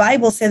the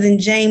Bible says in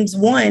James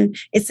 1,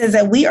 it says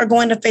that we are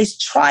going to face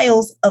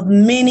trials of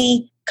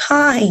many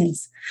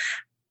kinds.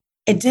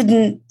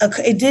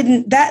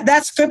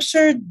 That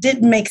scripture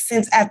didn't make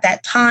sense at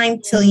that time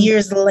till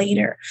years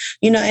later,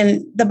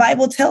 and the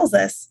Bible tells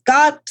us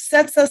God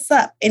sets us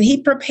up and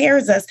he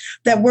prepares us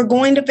that we're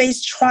going to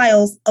face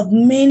trials of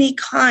many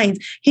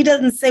kinds. He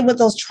doesn't say what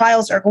those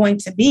trials are going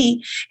to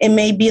be. It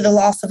may be the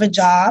loss of a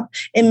job.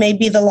 It may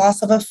be the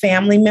loss of a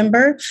family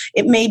member.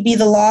 It may be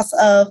the loss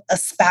of a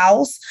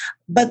spouse,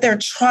 but they're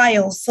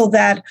trials so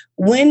that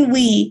when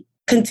we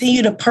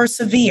continue to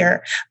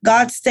persevere,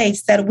 God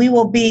states that we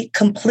will be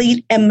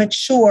complete and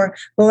mature,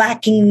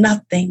 lacking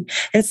nothing.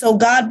 And so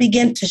God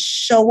began to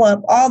show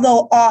up.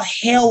 Although all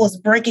hell was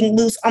breaking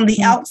loose on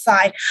the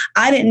outside,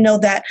 I didn't know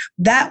that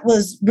that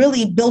was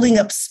really building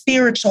up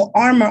spiritual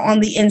armor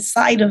on the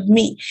inside of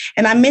me.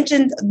 And I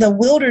mentioned the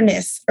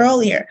wilderness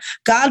earlier.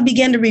 God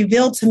began to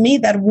reveal to me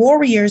that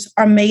warriors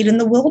are made in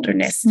the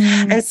wilderness.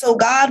 And so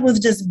God was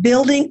just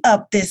building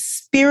up this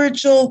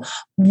spiritual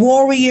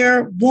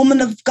warrior, woman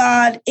of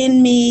God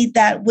in me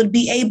that would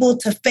be able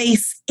to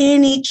face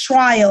any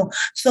trial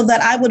so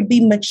that I would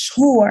be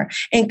mature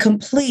and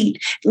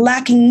complete,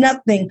 lacking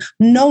nothing,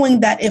 knowing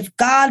that if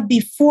God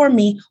be for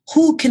me,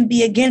 who can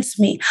be against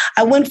me?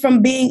 I went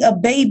from being a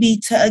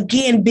baby to,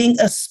 again, being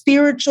a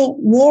spiritual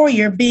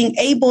warrior, being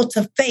able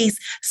to face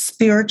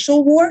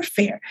spiritual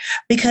warfare.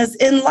 Because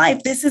in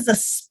life, this is a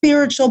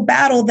spiritual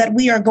battle that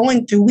we are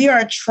going through. We are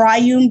a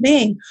triune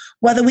being,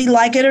 whether we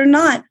like it or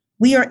not.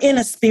 We are in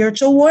a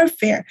spiritual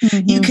warfare.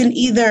 You can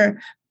either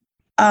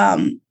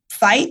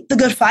fight the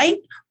good fight,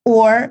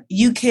 or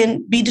you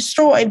can be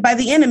destroyed by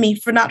the enemy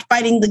for not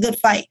fighting the good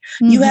fight.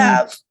 You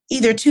have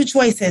either two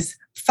choices: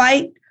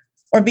 fight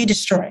or be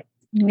destroyed.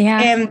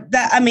 And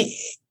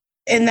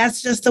and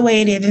that's just the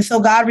way it is. And so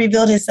God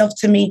revealed himself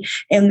to me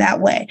in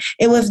that way.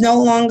 It was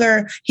no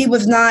longer, he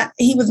was not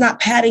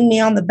patting me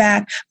on the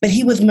back, but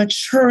he was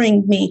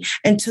maturing me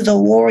into the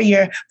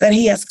warrior that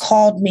he has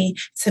called me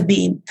to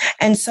be.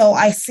 And so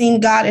I seen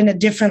God in a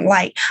different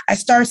light. I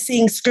started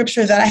seeing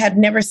scriptures that I had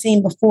never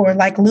seen before,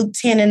 like Luke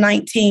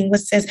 10:19,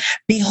 which says,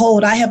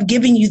 "Behold, I have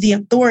given you the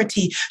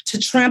authority to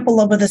trample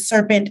over the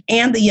serpent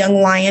and the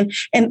young lion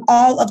and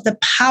all of the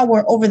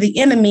power over the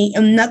enemy,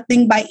 and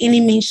nothing by any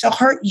means shall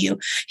hurt you."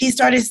 He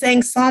started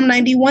saying Psalm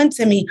 91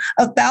 to me: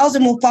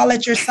 1,000 will fall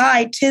at your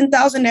side,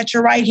 10,000 at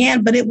your right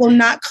hand, but it will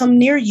not come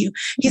near you.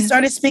 He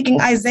started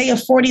speaking Isaiah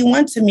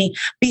 41 to me: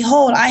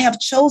 "Behold, I have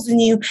chosen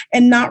you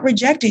and not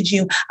rejected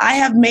you. I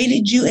have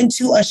made you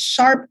into a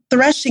sharp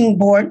threshing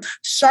board,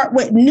 sharp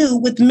with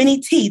many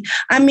teeth."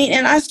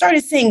 And I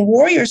started seeing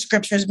warrior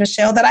scriptures,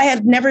 Michelle, that I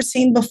had never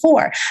seen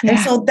before. And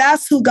so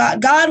that's who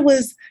God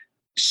was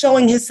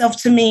showing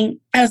himself to me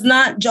as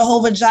not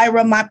Jehovah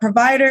Jireh, my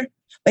provider,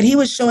 but he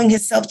was showing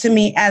himself to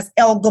me as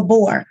El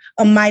Gabor,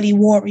 a mighty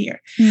warrior.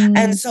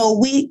 And so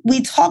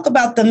we talk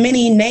about the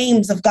many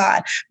names of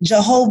God: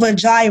 Jehovah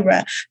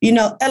Jireh,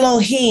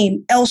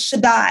 Elohim, El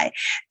Shaddai.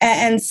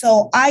 And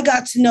so I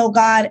got to know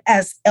God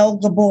as El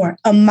Gabor,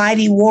 a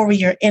mighty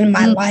warrior in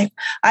my life.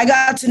 I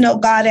got to know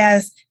God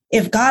as,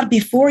 if God be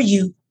for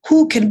you,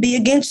 who can be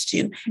against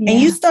you? And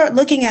you start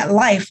looking at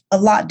life a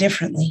lot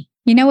differently.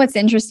 You know what's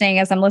interesting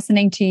as I'm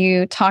listening to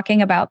you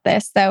talking about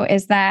this, though,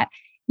 is that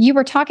you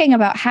were talking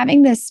about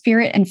having this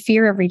spirit and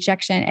fear of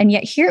rejection, and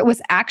yet here it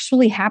was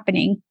actually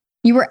happening.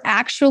 You were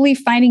actually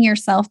finding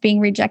yourself being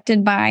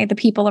rejected by the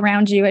people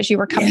around you as you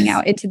were coming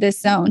out into this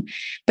zone.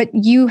 But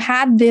you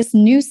had this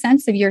new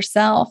sense of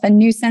yourself, a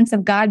new sense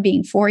of God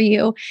being for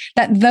you,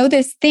 that though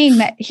this thing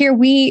that here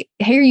we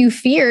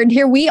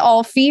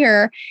all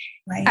fear,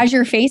 as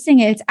you're facing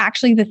it, it's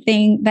actually the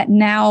thing that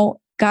now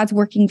God's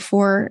working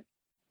for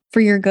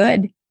your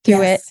good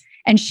through it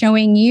and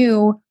showing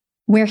you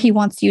where he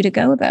wants you to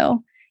go,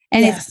 though.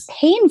 And it's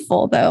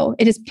painful, though.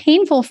 It is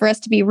painful for us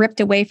to be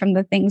ripped away from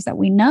the things that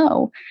we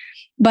know.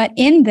 But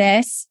in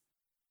this,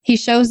 he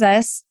shows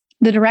us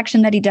the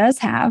direction that he does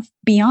have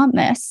beyond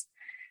this.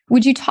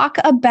 Would you talk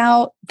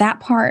about that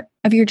part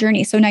of your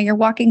journey? So now you're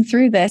walking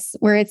through this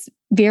where it's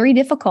very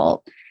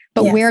difficult,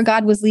 but where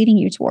God was leading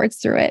you towards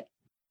through it.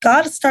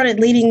 God started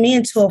leading me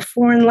into a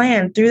foreign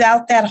land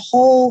throughout that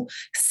whole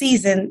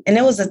season. And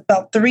it was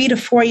about 3 to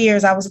 4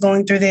 years I was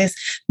going through this,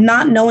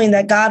 not knowing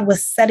that God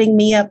was setting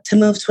me up to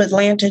move to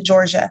Atlanta,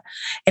 Georgia.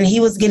 And he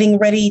was getting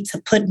ready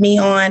to put me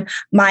on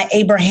my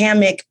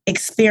Abrahamic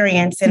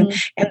experience and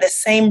the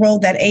same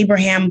road that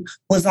Abraham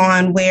was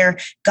on, where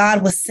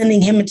God was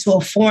sending him into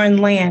a foreign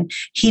land.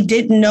 He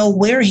didn't know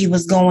where he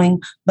was going,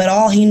 but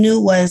all he knew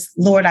was,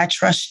 Lord, I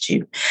trust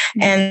you.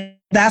 And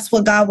that's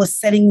what God was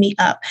setting me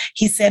up.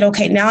 He said,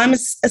 okay, now I'm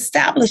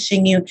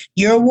establishing you.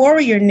 You're a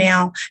warrior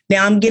now.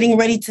 Now I'm getting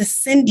ready to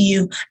send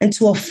you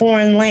into a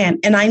foreign land.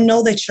 And I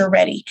know that you're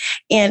ready.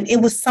 And it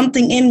was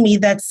something in me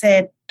that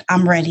said,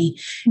 I'm ready.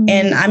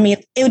 And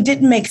it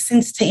didn't make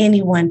sense to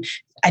anyone.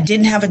 I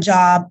didn't have a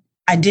job.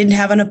 I didn't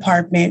have an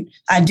apartment.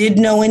 I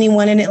didn't know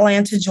anyone in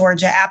Atlanta,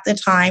 Georgia at the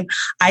time.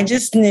 I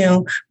just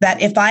knew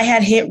that if I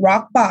had hit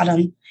rock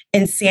bottom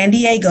in San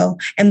Diego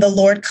and the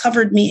Lord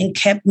covered me and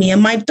kept me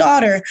and my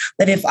daughter,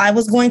 that if I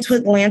was going to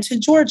Atlanta,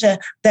 Georgia,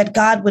 that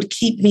God would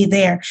keep me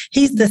there.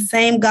 He's the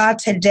same God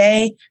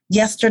today,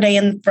 yesterday,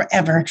 and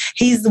forever.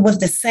 He was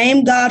the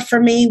same God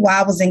for me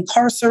while I was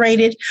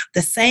incarcerated,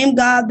 the same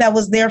God that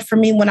was there for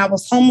me when I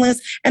was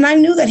homeless. And I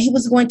knew that he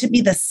was going to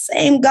be the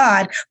same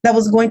God that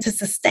was going to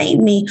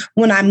sustain me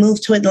when I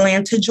moved to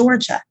Atlanta,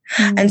 Georgia.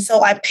 And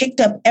so I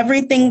picked up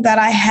everything that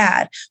I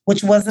had,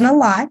 which wasn't a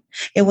lot.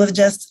 It was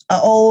just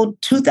an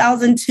old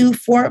 2002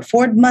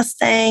 Ford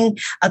Mustang,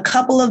 a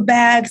couple of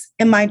bags,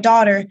 and my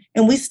daughter.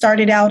 And we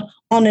started out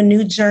on a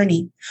new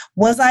journey.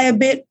 Was I a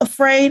bit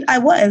afraid? I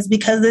was,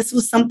 because this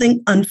was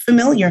something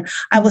unfamiliar.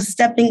 I was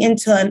stepping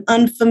into an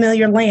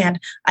unfamiliar land.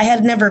 I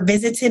had never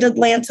visited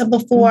Atlanta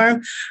before.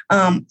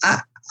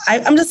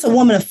 I'm just a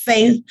woman of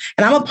faith,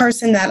 and I'm a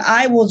person that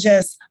I will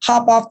just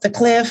hop off the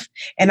cliff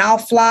and I'll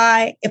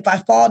fly. If I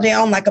fall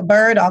down like a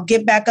bird, I'll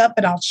get back up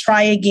and I'll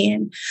try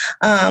again.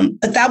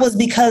 But that was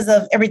because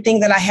of everything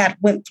that I had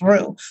went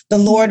through. The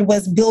Lord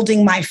was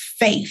building my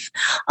faith.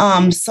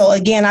 So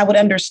again, I would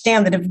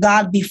understand that if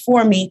God be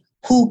for me,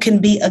 who can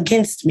be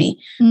against me?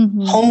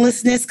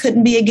 Homelessness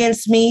couldn't be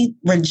against me.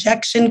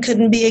 Rejection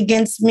couldn't be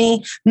against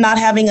me. Not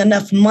having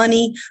enough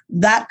money,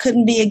 that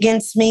couldn't be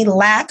against me.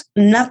 Lack,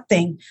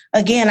 nothing.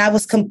 Again, I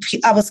was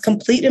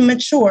complete and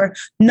mature,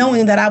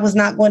 knowing that I was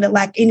not going to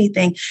lack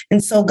anything.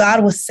 And so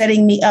God was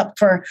setting me up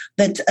for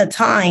that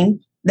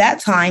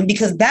time,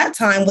 because that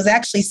time was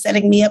actually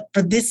setting me up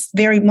for this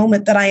very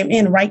moment that I am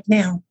in right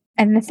now.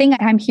 And the thing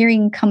I'm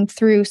hearing come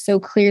through so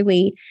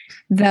clearly,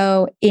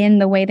 though, in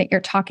the way that you're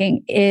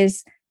talking,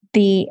 is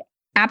the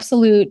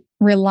absolute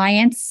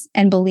reliance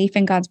and belief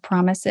in God's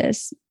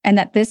promises. And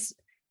that this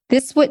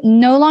would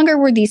no longer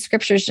were these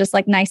scriptures just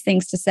like nice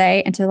things to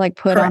say and to like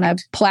put on a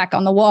plaque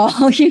on the wall,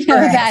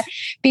 that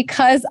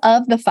because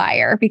of the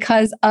fire,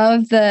 because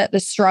of the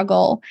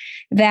struggle,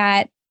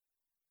 that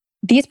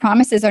these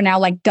promises are now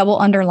like double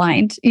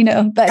underlined,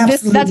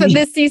 that's what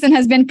this season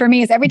has been for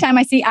me, is every time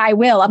I see I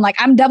will, I'm like,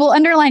 I'm double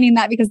underlining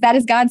that, because that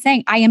is God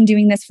saying, I am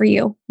doing this for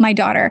you, my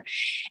daughter.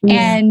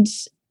 Yeah. And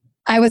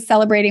I was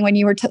celebrating when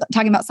you were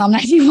talking about Psalm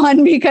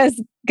 91,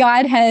 because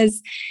God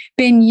has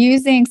been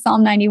using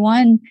Psalm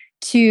 91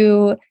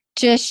 to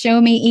just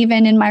show me,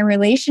 even in my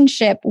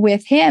relationship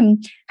with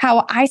him,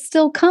 how I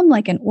still come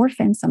like an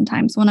orphan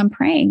sometimes when I'm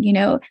praying,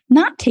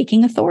 not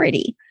taking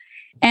authority.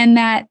 And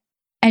that,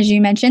 as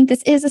you mentioned,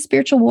 this is a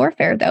spiritual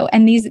warfare, though.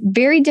 And these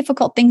very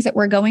difficult things that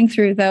we're going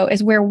through, though,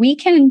 is where we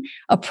can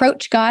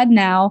approach God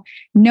now,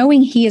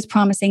 knowing he is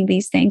promising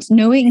these things,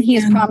 knowing he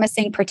is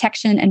promising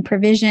protection and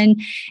provision,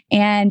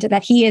 and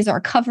that he is our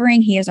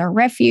covering, he is our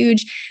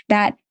refuge,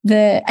 that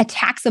the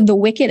attacks of the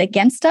wicked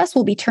against us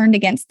will be turned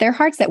against their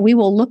hearts, that we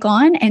will look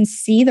on and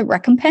see the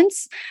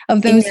recompense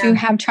of those who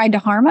have tried to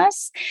harm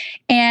us.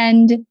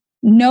 And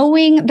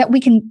knowing that we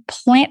can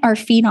plant our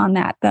feet on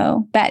that,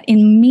 though, that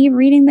in me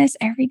reading this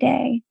every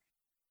day,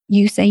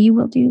 you say you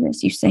will do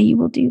this, you say you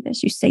will do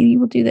this, you say you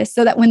will do this,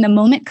 so that when the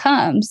moment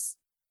comes,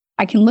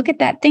 I can look at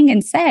that thing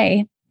and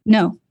say,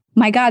 no,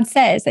 my God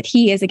says that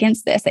he is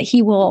against this, that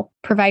he will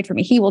provide for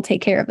me, he will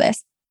take care of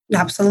this.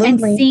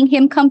 Absolutely. And seeing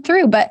him come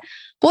through. But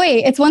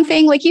boy, it's one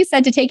thing, like you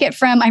said, to take it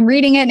from I'm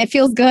reading it and it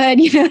feels good,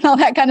 and all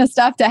that kind of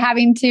stuff, to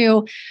having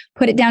to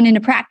put it down into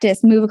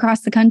practice, move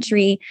across the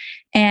country,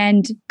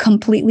 and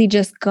completely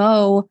just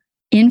go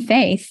in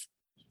faith.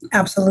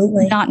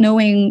 Absolutely. Not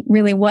knowing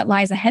really what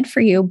lies ahead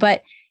for you.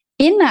 But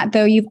in that,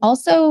 though, you've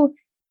also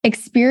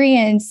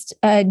experienced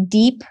a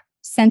deep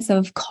sense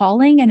of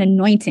calling and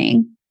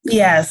anointing.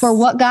 Yes. For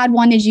what God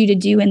wanted you to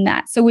do in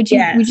that. So would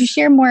you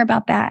share more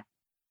about that?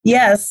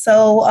 Yes.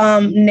 So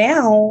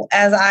now,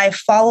 as I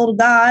followed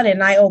God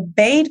and I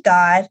obeyed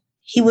God,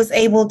 he was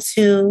able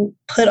to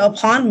put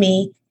upon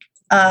me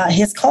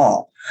his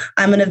call.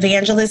 I'm an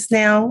evangelist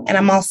now, and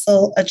I'm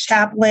also a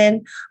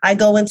chaplain. I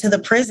go into the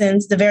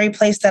prisons, the very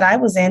place that I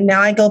was in.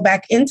 Now I go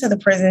back into the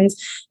prisons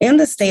in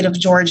the state of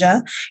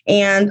Georgia,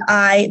 and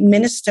I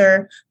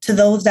minister to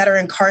those that are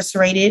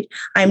incarcerated.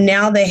 I'm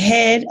now the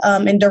head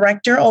and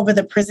director over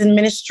the prison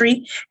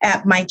ministry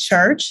at my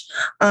church.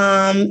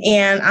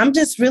 And I'm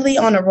just really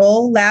on a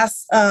roll.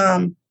 Last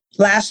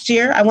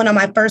year, I went on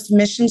my first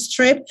missions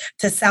trip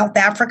to South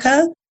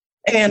Africa.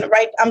 And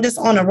I'm just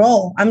on a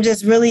roll. I'm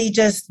just really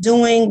just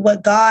doing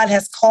what God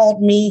has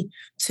called me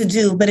to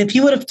do. But if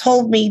you would have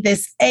told me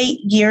this 8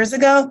 years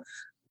ago,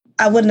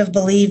 I wouldn't have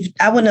believed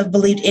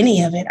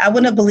any of it. I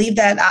wouldn't have believed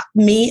that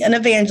me, an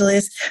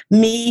evangelist,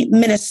 me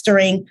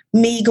ministering,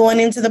 me going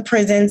into the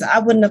prisons, I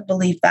wouldn't have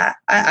believed that.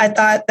 I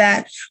thought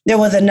that there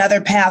was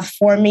another path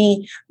for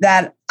me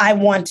that I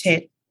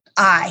wanted.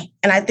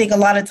 And I think a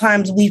lot of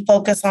times we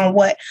focus on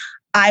what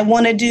I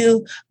want to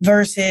do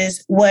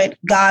versus what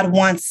God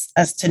wants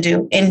us to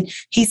do. And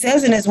he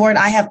says in his word,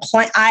 I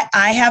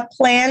have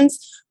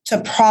plans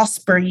to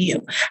prosper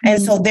you.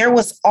 And so there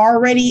was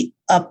already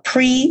a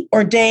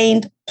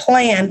preordained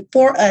plan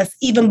for us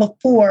even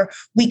before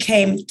we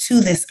came to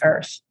this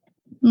earth.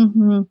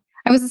 Mm-hmm.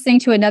 I was listening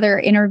to another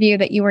interview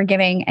that you were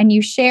giving, and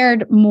you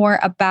shared more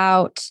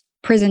about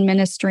prison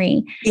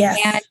ministry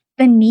and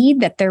the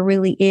need that there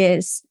really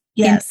is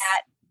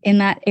in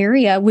that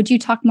area. Would you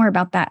talk more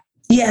about that?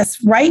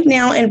 Yes. Right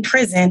now in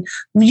prison,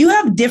 you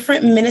have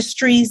different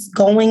ministries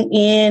going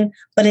in,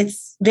 but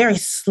it's very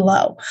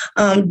slow.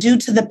 Due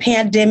to the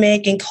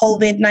pandemic and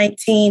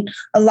COVID-19,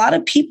 a lot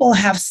of people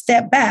have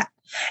stepped back.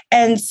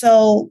 And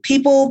so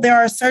there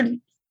are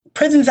certain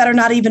prisons that are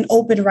not even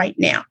open right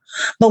now.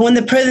 But when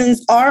the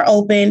prisons are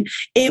open,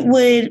 it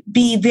would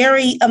be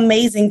very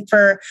amazing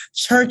for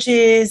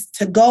churches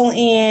to go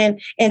in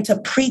and to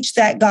preach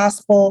that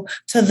gospel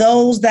to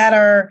those that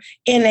are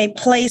in a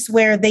place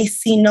where they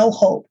see no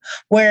hope,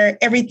 where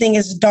everything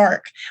is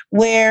dark,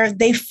 where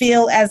they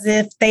feel as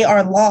if they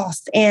are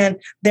lost and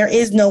there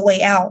is no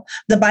way out.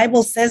 The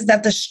Bible says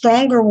that the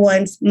stronger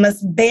ones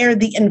must bear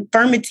the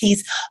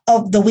infirmities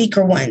of the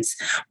weaker ones.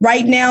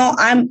 Right now,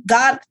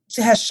 God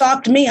has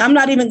shocked me. I'm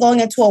not even going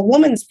into a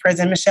woman's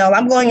prison, Michelle.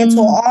 I'm going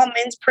into an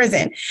all-men's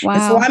prison. Wow.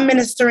 And so I'm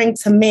ministering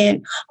to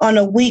men on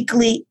a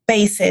weekly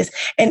basis.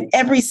 And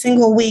every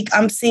single week,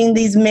 I'm seeing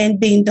these men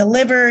being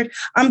delivered.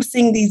 I'm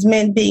seeing these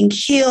men being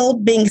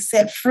healed, being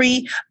set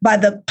free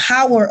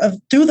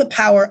through the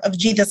power of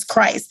Jesus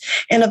Christ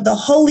and of the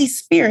Holy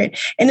Spirit.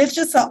 And it's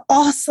just an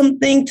awesome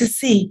thing to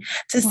see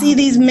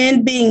these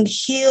men being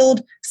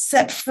healed,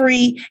 set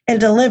free, and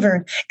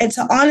delivered. And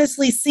to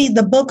honestly see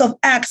the book of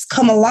Acts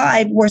come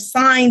alive where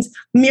signs,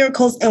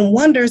 miracles, and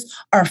wonders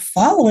are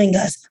following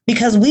us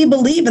because we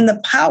believe in the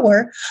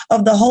power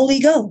of the Holy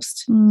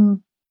Ghost.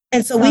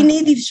 And so we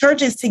need these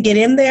churches to get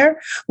in there.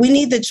 We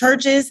need the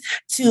churches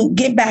to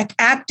get back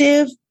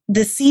active.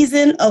 The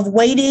season of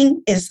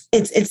waiting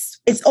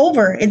it's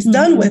over. It's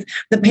done with.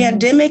 The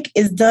pandemic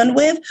is done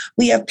with.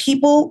 We have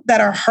people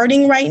that are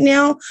hurting right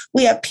now.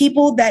 We have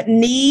people that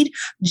need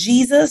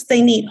Jesus.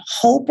 They need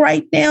hope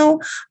right now.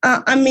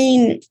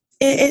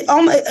 It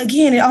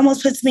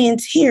almost puts me in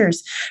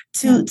tears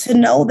to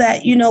know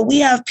that, we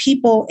have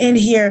people in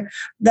here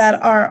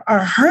that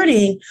are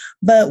hurting,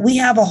 but we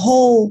have a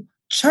whole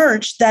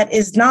church that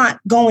is not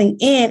going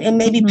in and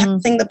maybe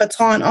passing the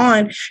baton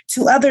on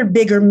to other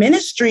bigger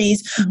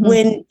ministries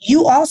when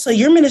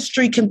your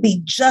ministry can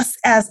be just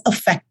as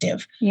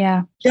effective.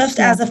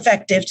 As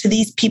effective to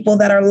these people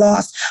that are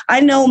lost.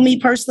 I know me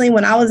personally,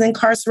 when I was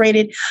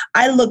incarcerated,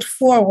 I looked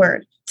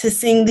forward to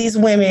seeing these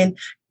women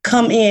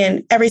come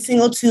in every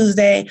single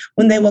Tuesday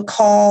when they would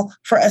call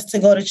for us to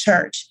go to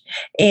church.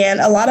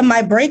 And a lot of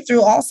my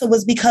breakthrough also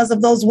was because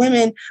of those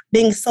women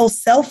being so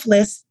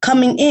selfless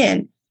coming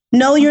in.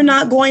 No, you're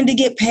not going to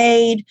get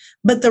paid,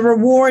 but the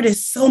reward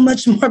is so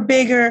much more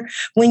bigger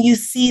when you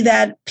see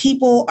that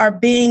people are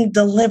being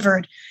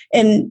delivered.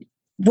 And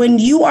when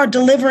you are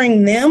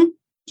delivering them,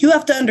 you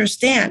have to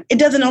understand, it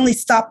doesn't only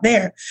stop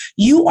there.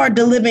 You are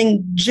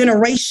delivering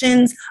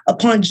generations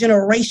upon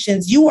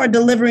generations. You are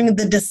delivering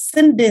the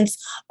descendants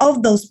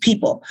of those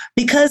people.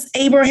 Because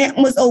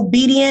Abraham was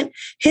obedient,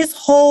 his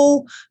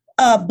whole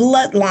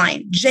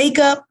bloodline,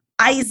 Jacob,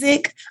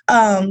 Isaac,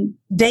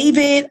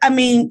 David,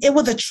 it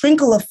was a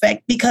trickle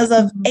effect because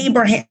of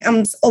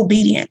Abraham's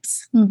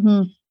obedience.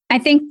 I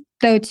think,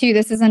 though, too,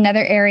 this is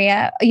another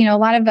area, a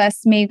lot of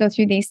us may go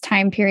through these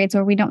time periods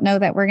where we don't know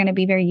that we're going to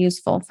be very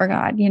useful for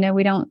God. We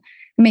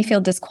may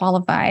feel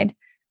disqualified.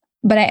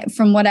 But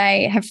from what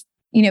I have,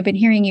 been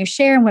hearing you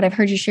share and what I've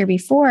heard you share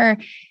before,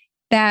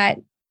 that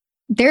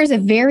there's a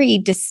very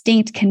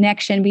distinct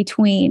connection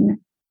between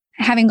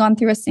having gone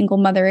through a single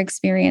mother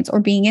experience or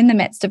being in the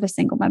midst of a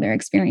single mother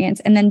experience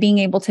and then being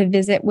able to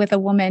visit with a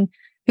woman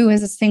who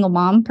is a single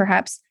mom,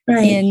 perhaps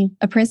in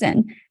a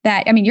prison.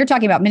 You're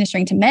talking about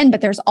ministering to men,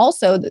 but there's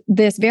also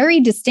this very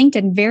distinct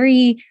and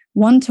very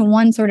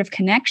one-to-one sort of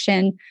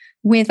connection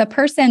with a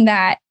person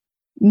that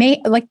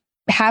may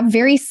have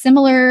very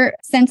similar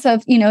sense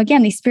of,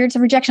 again, these spirits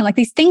of rejection, like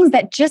these things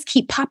that just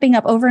keep popping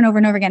up over and over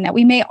and over again, that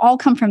we may all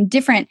come from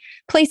different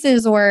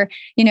places or,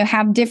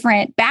 have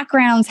different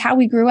backgrounds, how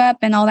we grew up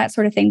and all that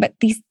sort of thing. But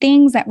these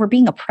things that we're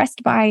being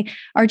oppressed by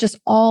are just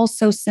all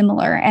so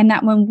similar. And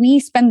that when we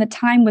spend the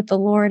time with the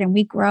Lord and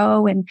we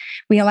grow and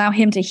we allow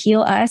him to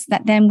heal us,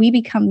 that then we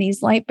become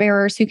these light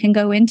bearers who can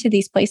go into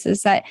these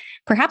places that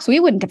perhaps we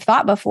wouldn't have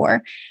thought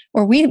before,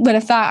 or we would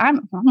have thought, I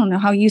don't know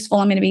how useful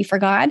I'm going to be for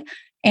God.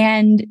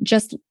 And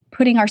just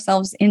putting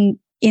ourselves in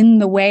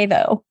the way,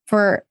 though,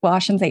 I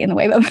shouldn't say in the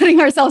way, but putting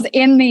ourselves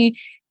in the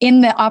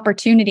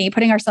opportunity,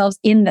 putting ourselves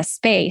in the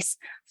space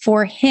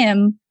for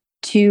him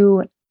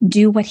to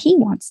do what he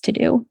wants to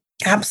do.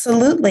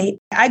 Absolutely.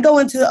 I go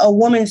into a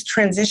woman's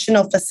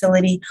transitional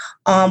facility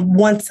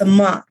once a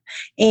month.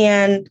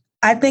 And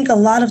I think a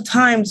lot of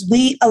times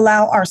we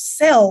allow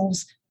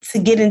ourselves to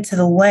get into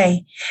the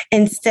way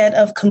instead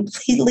of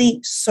completely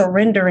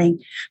surrendering,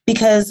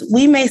 because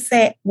we may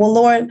say, well,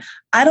 Lord,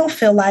 I don't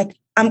feel like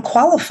I'm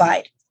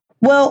qualified.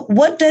 Well,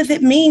 what does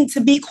it mean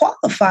to be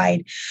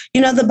qualified?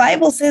 The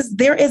Bible says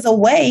there is a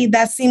way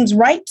that seems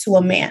right to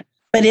a man,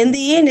 but in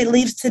the end, it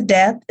leads to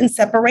death and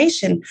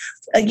separation.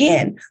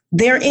 Again,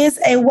 there is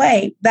a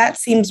way that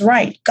seems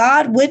right.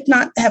 God would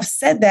not have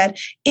said that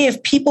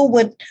if people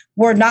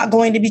were not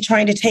going to be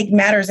trying to take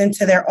matters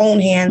into their own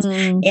hands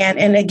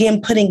and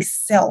again, putting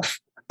self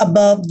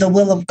above the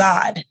will of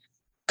God.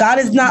 God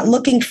is not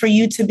looking for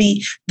you to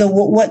be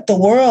what the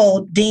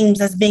world deems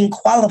as being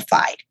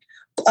qualified.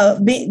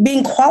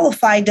 Being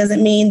qualified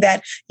doesn't mean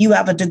that you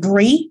have a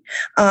degree.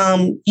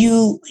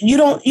 You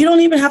don't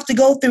even have to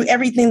go through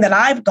everything that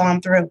I've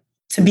gone through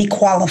to be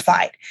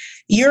qualified.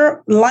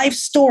 Your life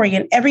story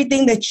and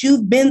everything that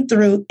you've been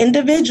through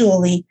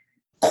individually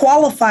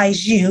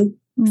qualifies you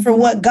for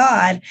what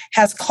God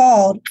has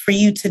called for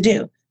you to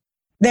do.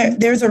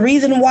 There's a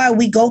reason why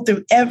we go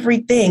through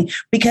everything,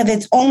 because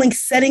it's only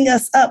setting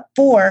us up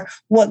for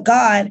what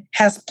God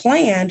has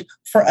planned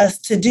for us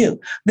to do.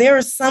 There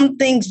are some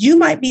things you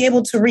might be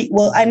able to reach.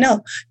 Well, I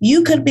know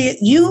you would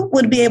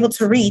be able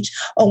to reach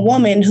a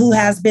woman who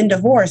has been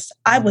divorced.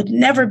 I would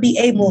never be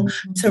able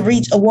to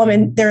reach a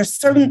woman. There are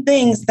certain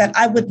things that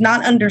I would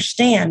not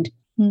understand,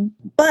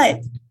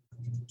 but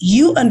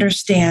you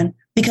understand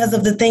because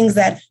of the things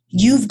that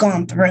you've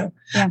gone through.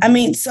 Yeah. I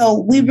mean,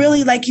 so we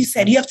really, like you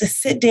said, you have to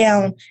sit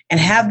down and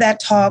have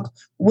that talk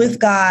with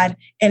God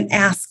and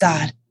ask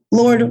God,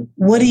 Lord,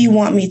 what do you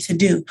want me to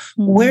do?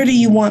 Where do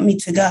you want me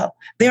to go?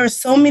 There are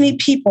so many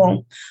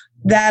people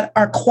that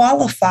are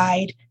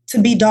qualified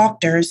to be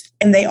doctors,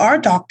 and they are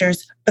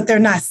doctors, but they're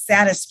not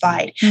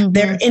satisfied.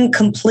 They're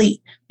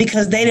incomplete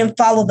because they didn't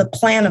follow the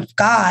plan of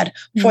God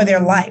for their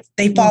life.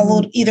 They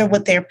followed either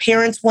what their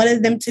parents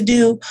wanted them to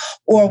do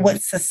or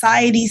what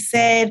society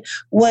said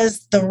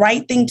was the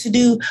right thing to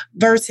do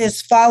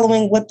versus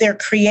following what their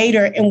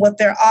creator and what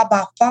their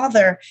Abba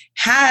Father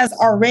has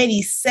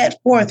already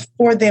set forth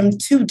for them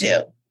to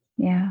do.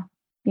 Yeah.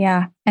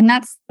 Yeah. And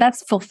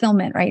that's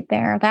fulfillment right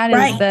there. That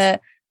is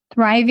the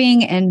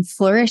thriving and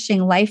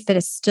flourishing life that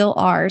is still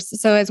ours.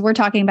 So as we're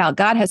talking about,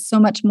 God has so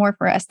much more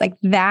for us. Like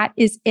that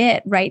is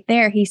it right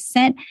there. He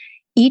sent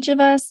each of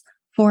us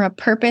for a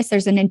purpose.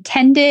 There's an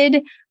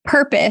intended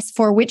purpose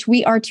for which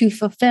we are to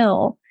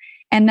fulfill,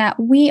 and that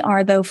we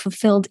are, though,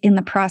 fulfilled in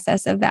the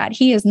process of that.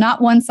 He is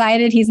not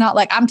one-sided. He's not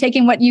like, I'm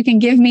taking what you can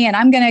give me and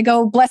I'm going to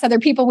go bless other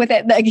people with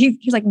it. Like,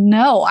 he's like,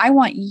 no, I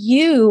want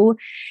you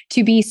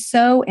to be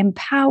so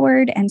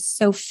empowered and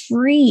so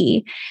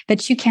free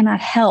that you cannot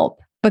help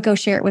but go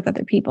share it with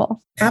other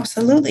people.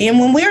 Absolutely. And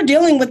when we're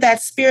dealing with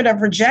that spirit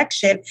of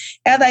rejection,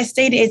 as I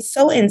stated, it's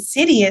so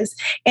insidious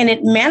and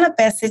it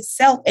manifests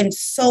itself in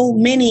so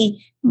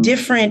many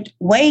different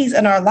ways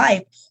in our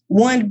life.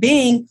 One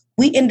being,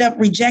 we end up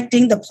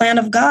rejecting the plan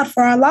of God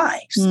for our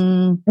lives.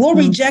 We'll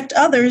reject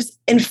others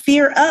in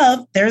fear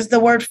of, there's the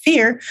word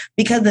fear,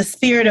 because the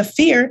spirit of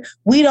fear,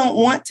 we don't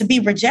want to be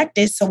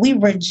rejected. So we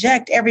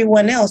reject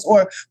everyone else,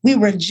 or we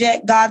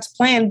reject God's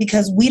plan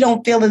because we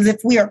don't feel as if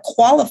we are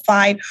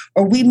qualified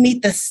or we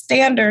meet the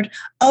standard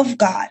of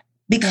God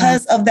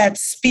because of that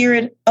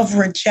spirit of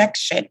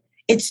rejection.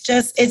 It's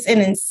an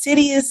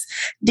insidious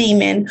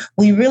demon.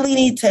 We really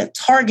need to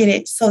target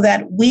it so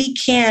that we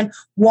can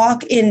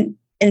walk in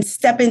and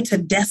step into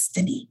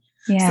destiny,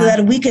 so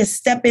that we can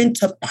step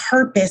into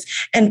purpose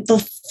and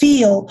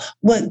fulfill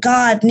what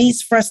God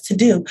needs for us to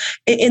do.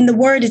 In the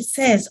word, it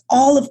says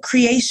all of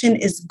creation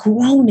is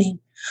groaning.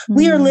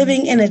 We are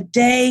living in a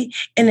day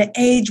and an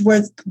age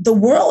where the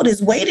world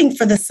is waiting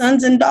for the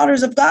sons and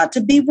daughters of God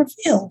to be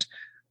revealed.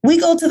 We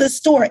go to the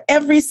store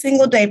every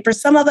single day. For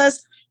some of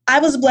us, I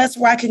was blessed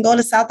where I can go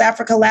to South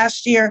Africa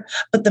last year,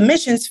 but the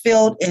missions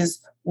field is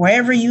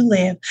wherever you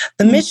live.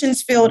 The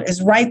missions field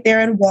is right there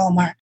in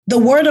Walmart. The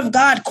word of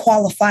God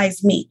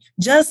qualifies me.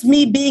 Just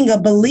me being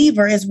a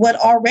believer is what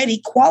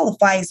already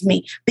qualifies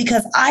me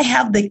because I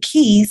have the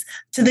keys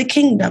to the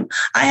kingdom.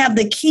 I have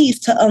the keys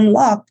to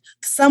unlock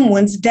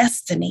someone's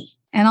destiny.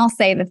 And I'll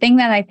say the thing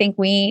that I think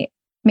we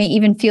may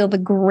even feel the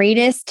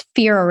greatest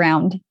fear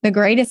around, the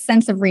greatest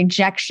sense of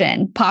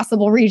rejection,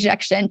 possible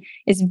rejection,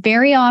 is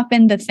very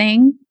often the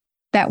thing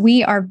that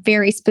we are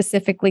very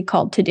specifically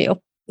called to do.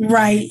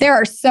 Right. There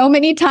are so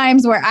many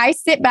times where I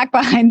sit back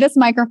behind this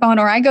microphone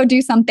or I go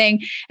do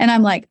something and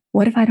I'm like,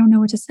 what if I don't know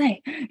what to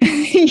say?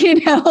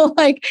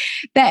 Like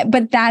that.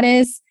 But that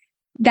is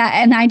that.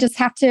 And I just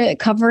have to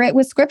cover it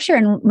with scripture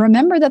and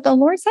remember that the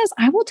Lord says,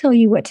 I will tell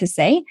you what to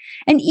say.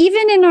 And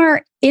even in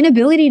our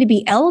inability to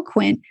be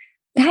eloquent,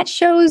 that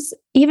shows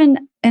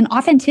even an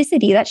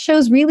authenticity. That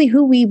shows really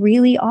who we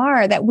really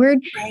are, that we're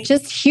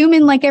just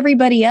human like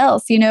everybody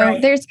else.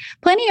 There's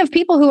plenty of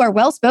people who are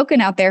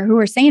well-spoken out there who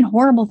are saying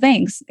horrible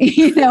things,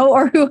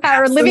 or who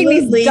are living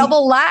these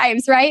double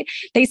lives, right?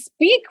 They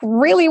speak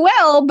really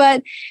well,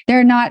 but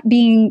they're not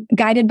being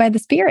guided by the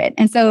Spirit.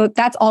 And so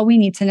that's all we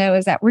need to know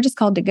is that we're just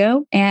called to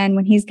go. And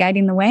when He's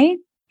guiding the way,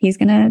 He's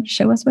going to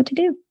show us what to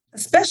do.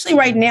 Especially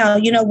right now,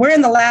 we're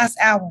in the last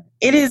hour.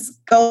 It is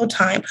go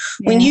time.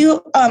 When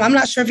I'm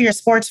not sure if you're a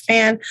sports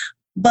fan,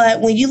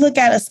 But when you look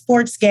at a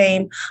sports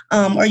game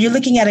or you're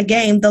looking at a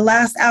game, the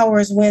last hour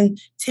is when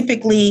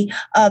typically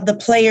the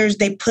players,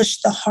 they push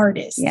the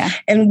hardest. Yeah.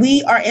 And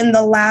we are in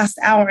the last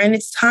hour, and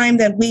it's time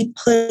that we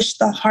push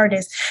the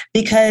hardest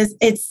because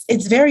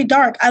it's very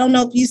dark. I don't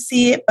know if you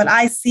see it, but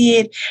I see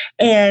it.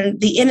 And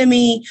the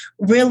enemy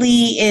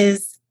really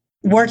is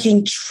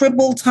working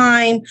triple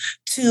time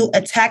to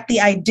attack the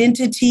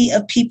identity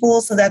of people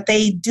so that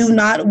they do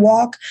not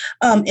walk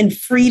in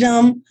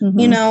freedom.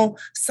 Mm-hmm.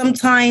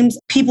 Sometimes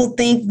people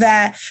think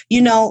that,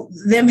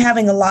 them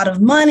having a lot of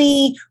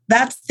money,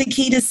 that's the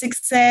key to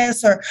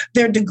success, or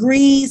their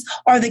degrees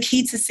are the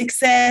key to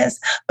success.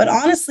 But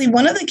honestly,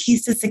 one of the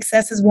keys to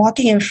success is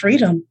walking in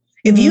freedom.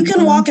 If you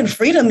can walk in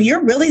freedom,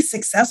 you're really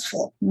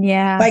successful.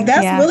 Yeah.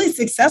 That's really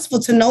successful,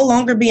 to no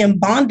longer be in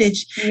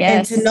bondage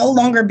and to no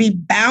longer be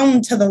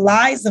bound to the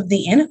lies of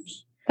the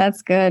enemy.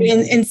 That's good.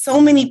 And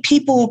so many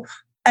people,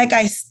 like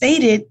I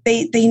stated,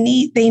 they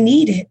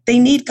need it. They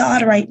need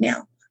God right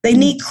now. They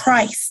need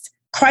Christ.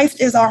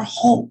 Christ is our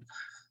hope.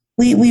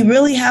 We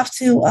really have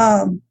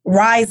to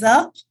rise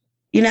up.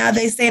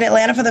 They say in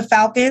Atlanta for the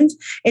Falcons,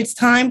 it's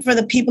time for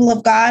the people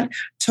of God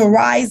to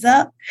rise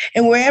up.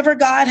 And wherever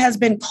God has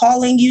been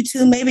calling you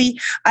to, maybe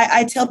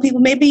I tell people,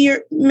 maybe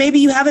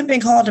you haven't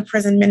been called to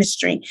prison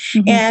ministry.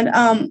 Mm-hmm.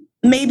 And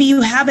maybe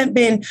you haven't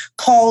been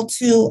called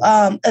to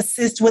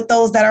assist with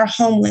those that are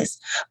homeless.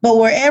 But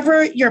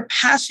wherever your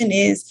passion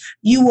is,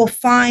 you will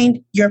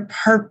find your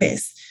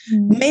purpose.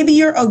 Mm-hmm. Maybe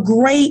you're a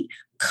great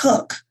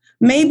cook.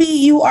 Maybe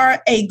you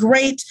are a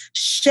great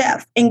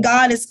chef and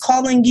God is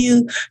calling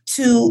you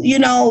to,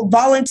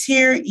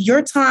 volunteer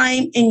your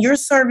time and your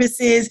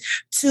services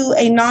to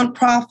a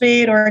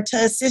nonprofit or to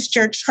assist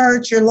your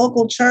church, your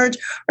local church,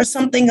 or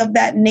something of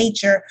that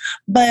nature.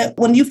 But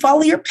when you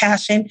follow your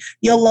passion,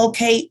 you'll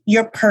locate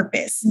your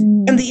purpose.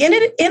 Mm. And the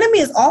enemy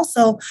is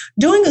also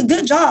doing a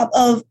good job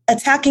of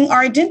attacking our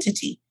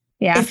identity.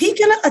 Yeah. If he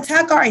can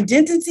attack our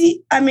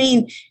identity,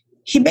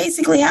 he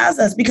basically has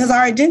us, because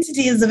our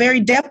identity is the very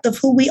depth of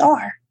who we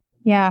are.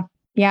 Yeah.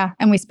 Yeah.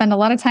 And we spend a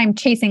lot of time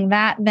chasing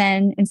that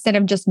then, instead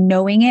of just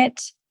knowing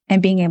it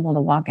and being able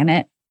to walk in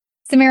it.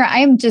 Samira, I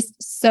am just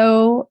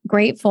so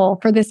grateful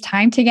for this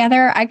time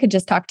together. I could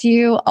just talk to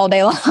you all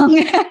day long.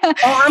 Oh,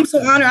 I'm so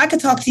honored. I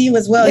could talk to you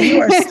as well.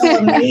 You are so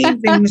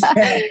amazing,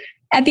 Michelle.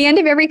 At the end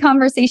of every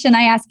conversation,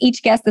 I ask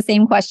each guest the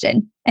same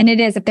question. And it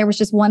is, if there was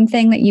just one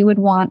thing that you would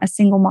want a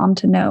single mom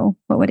to know,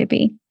 what would it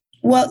be?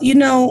 Well,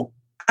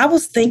 I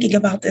was thinking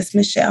about this,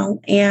 Michelle,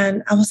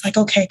 and I was like,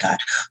 okay, God,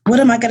 what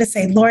am I going to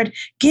say? Lord,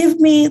 give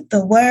me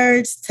the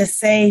words to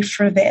say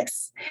for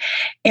this.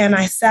 And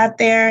I sat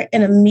there,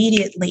 and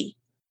immediately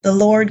the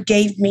Lord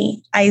gave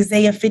me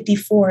Isaiah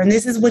 54. And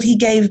this is what he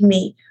gave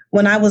me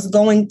when I was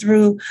going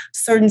through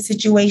certain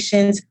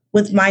situations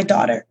with my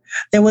daughter.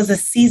 There was a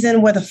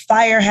season where the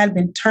fire had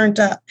been turned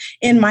up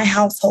in my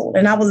household,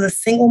 and I was a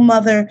single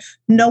mother.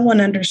 No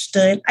one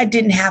understood. I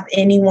didn't have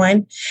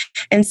anyone.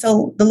 And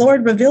so the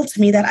Lord revealed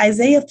to me that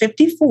Isaiah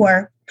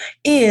 54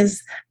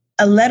 is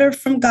a letter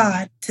from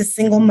God to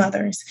single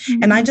mothers.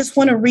 Mm-hmm. And I just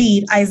want to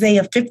read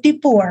Isaiah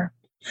 54,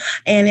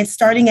 and it's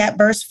starting at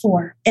verse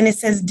 4. And it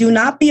says, "Do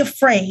not be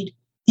afraid.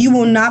 You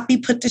will not be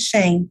put to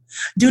shame.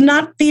 Do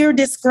not fear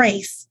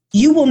disgrace.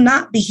 You will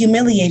not be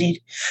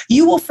humiliated.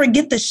 You will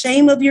forget the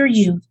shame of your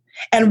youth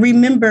and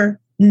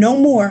remember no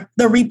more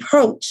the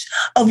reproach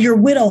of your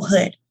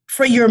widowhood.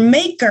 For your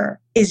maker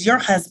is your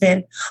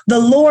husband. The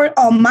Lord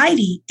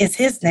Almighty is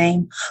his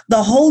name.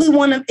 The Holy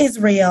One of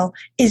Israel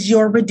is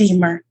your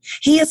Redeemer.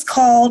 He is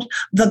called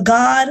the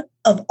God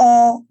of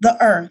all the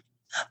earth.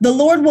 The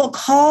Lord will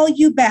call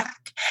you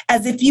back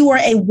as if you were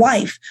a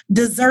wife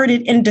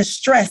deserted and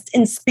distressed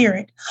in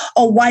spirit,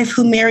 a wife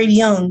who married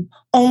young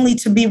only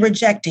to be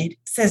rejected,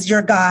 says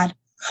your God.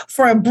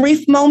 For a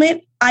brief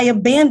moment, I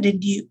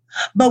abandoned you,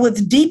 but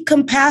with deep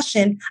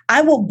compassion,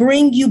 I will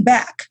bring you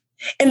back.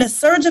 In a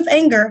surge of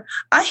anger,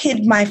 I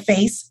hid my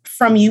face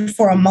from you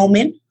for a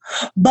moment,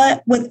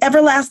 but with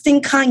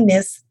everlasting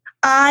kindness,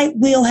 I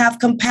will have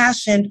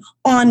compassion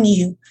on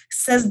you,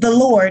 says the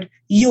Lord,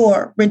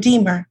 your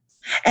Redeemer.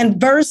 And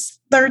verse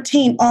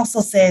 13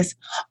 also says,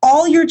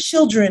 all your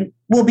children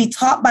will be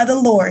taught by the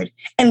Lord,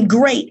 and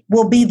great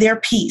will be their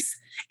peace.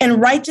 In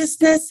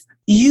righteousness,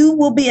 you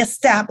will be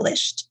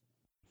established.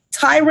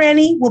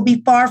 Tyranny will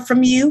be far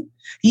from you.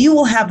 You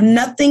will have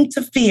nothing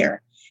to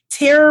fear.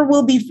 Terror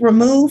will be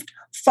removed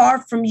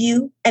far from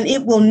you, and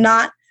it will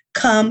not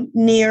come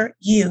near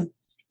you.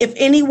 If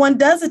anyone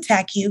does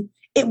attack you,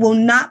 it will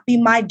not be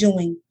my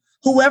doing.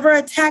 Whoever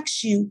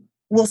attacks you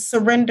will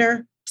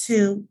surrender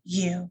to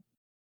you.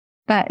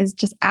 That is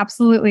just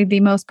absolutely the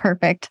most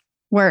perfect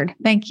word.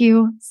 Thank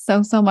you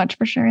so, so much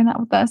for sharing that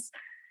with us.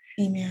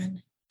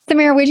 Amen.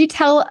 Samira, would you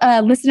tell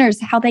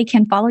listeners how they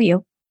can follow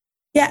you?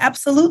 Yeah,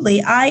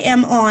 absolutely. I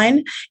am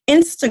on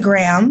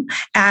Instagram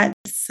at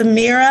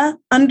Samira_me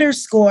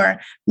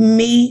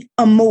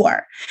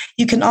Amor.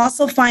 You can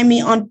also find me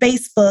on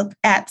Facebook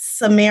at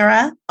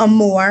Samira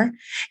Amor.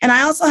 And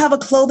I also have a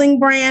clothing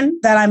brand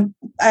that I'm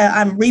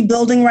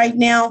rebuilding right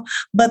now,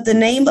 but the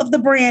name of the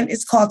brand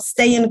is called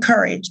Stay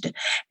Encouraged.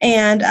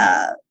 And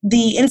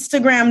the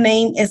Instagram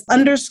name is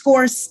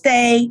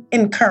 _Stay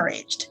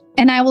Encouraged.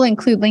 And I will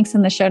include links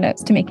in the show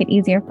notes to make it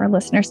easier for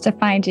listeners to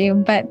find you.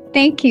 But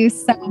thank you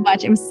so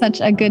much. It was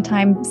such a good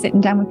time sitting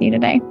down with you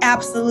today.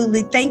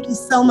 Absolutely. Thank you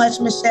so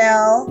much,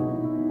 Michelle.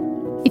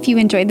 If you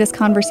enjoyed this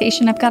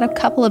conversation, I've got a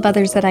couple of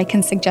others that I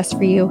can suggest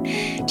for you.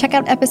 Check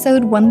out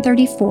episode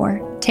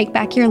 134, Take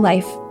Back Your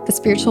Life, The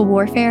Spiritual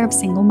Warfare of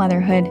Single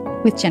Motherhood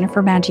with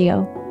Jennifer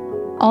Maggio.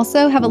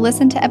 Also, have a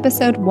listen to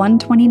episode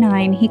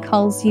 129, He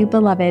Calls You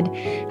Beloved,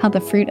 How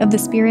the Fruit of the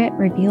Spirit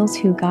Reveals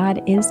Who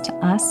God is to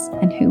Us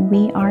and Who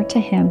We Are to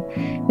Him,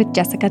 with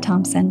Jessica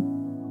Thompson.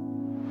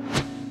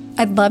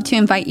 I'd love to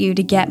invite you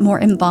to get more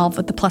involved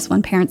with the Plus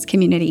One Parents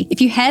community. If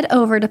you head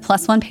over to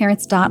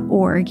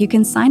plusoneparents.org, you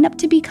can sign up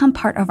to become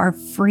part of our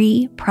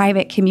free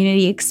private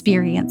community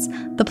experience,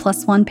 the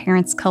Plus One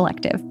Parents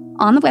Collective.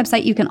 On the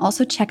website, you can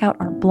also check out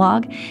our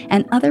blog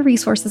and other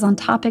resources on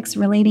topics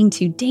relating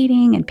to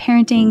dating and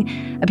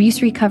parenting,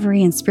 abuse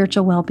recovery, and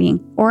spiritual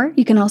well-being. Or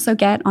you can also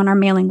get on our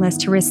mailing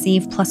list to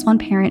receive Plus One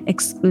Parent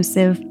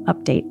exclusive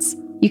updates.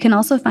 You can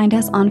also find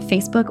us on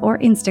Facebook or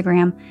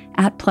Instagram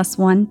at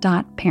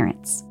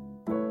 +1.parents.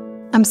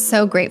 I'm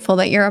so grateful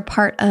that you're a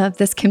part of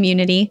this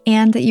community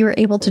and that you were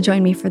able to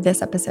join me for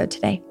this episode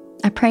today.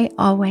 I pray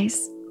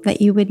always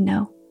that you would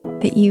know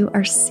that you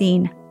are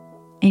seen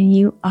and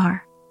you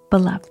are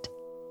beloved.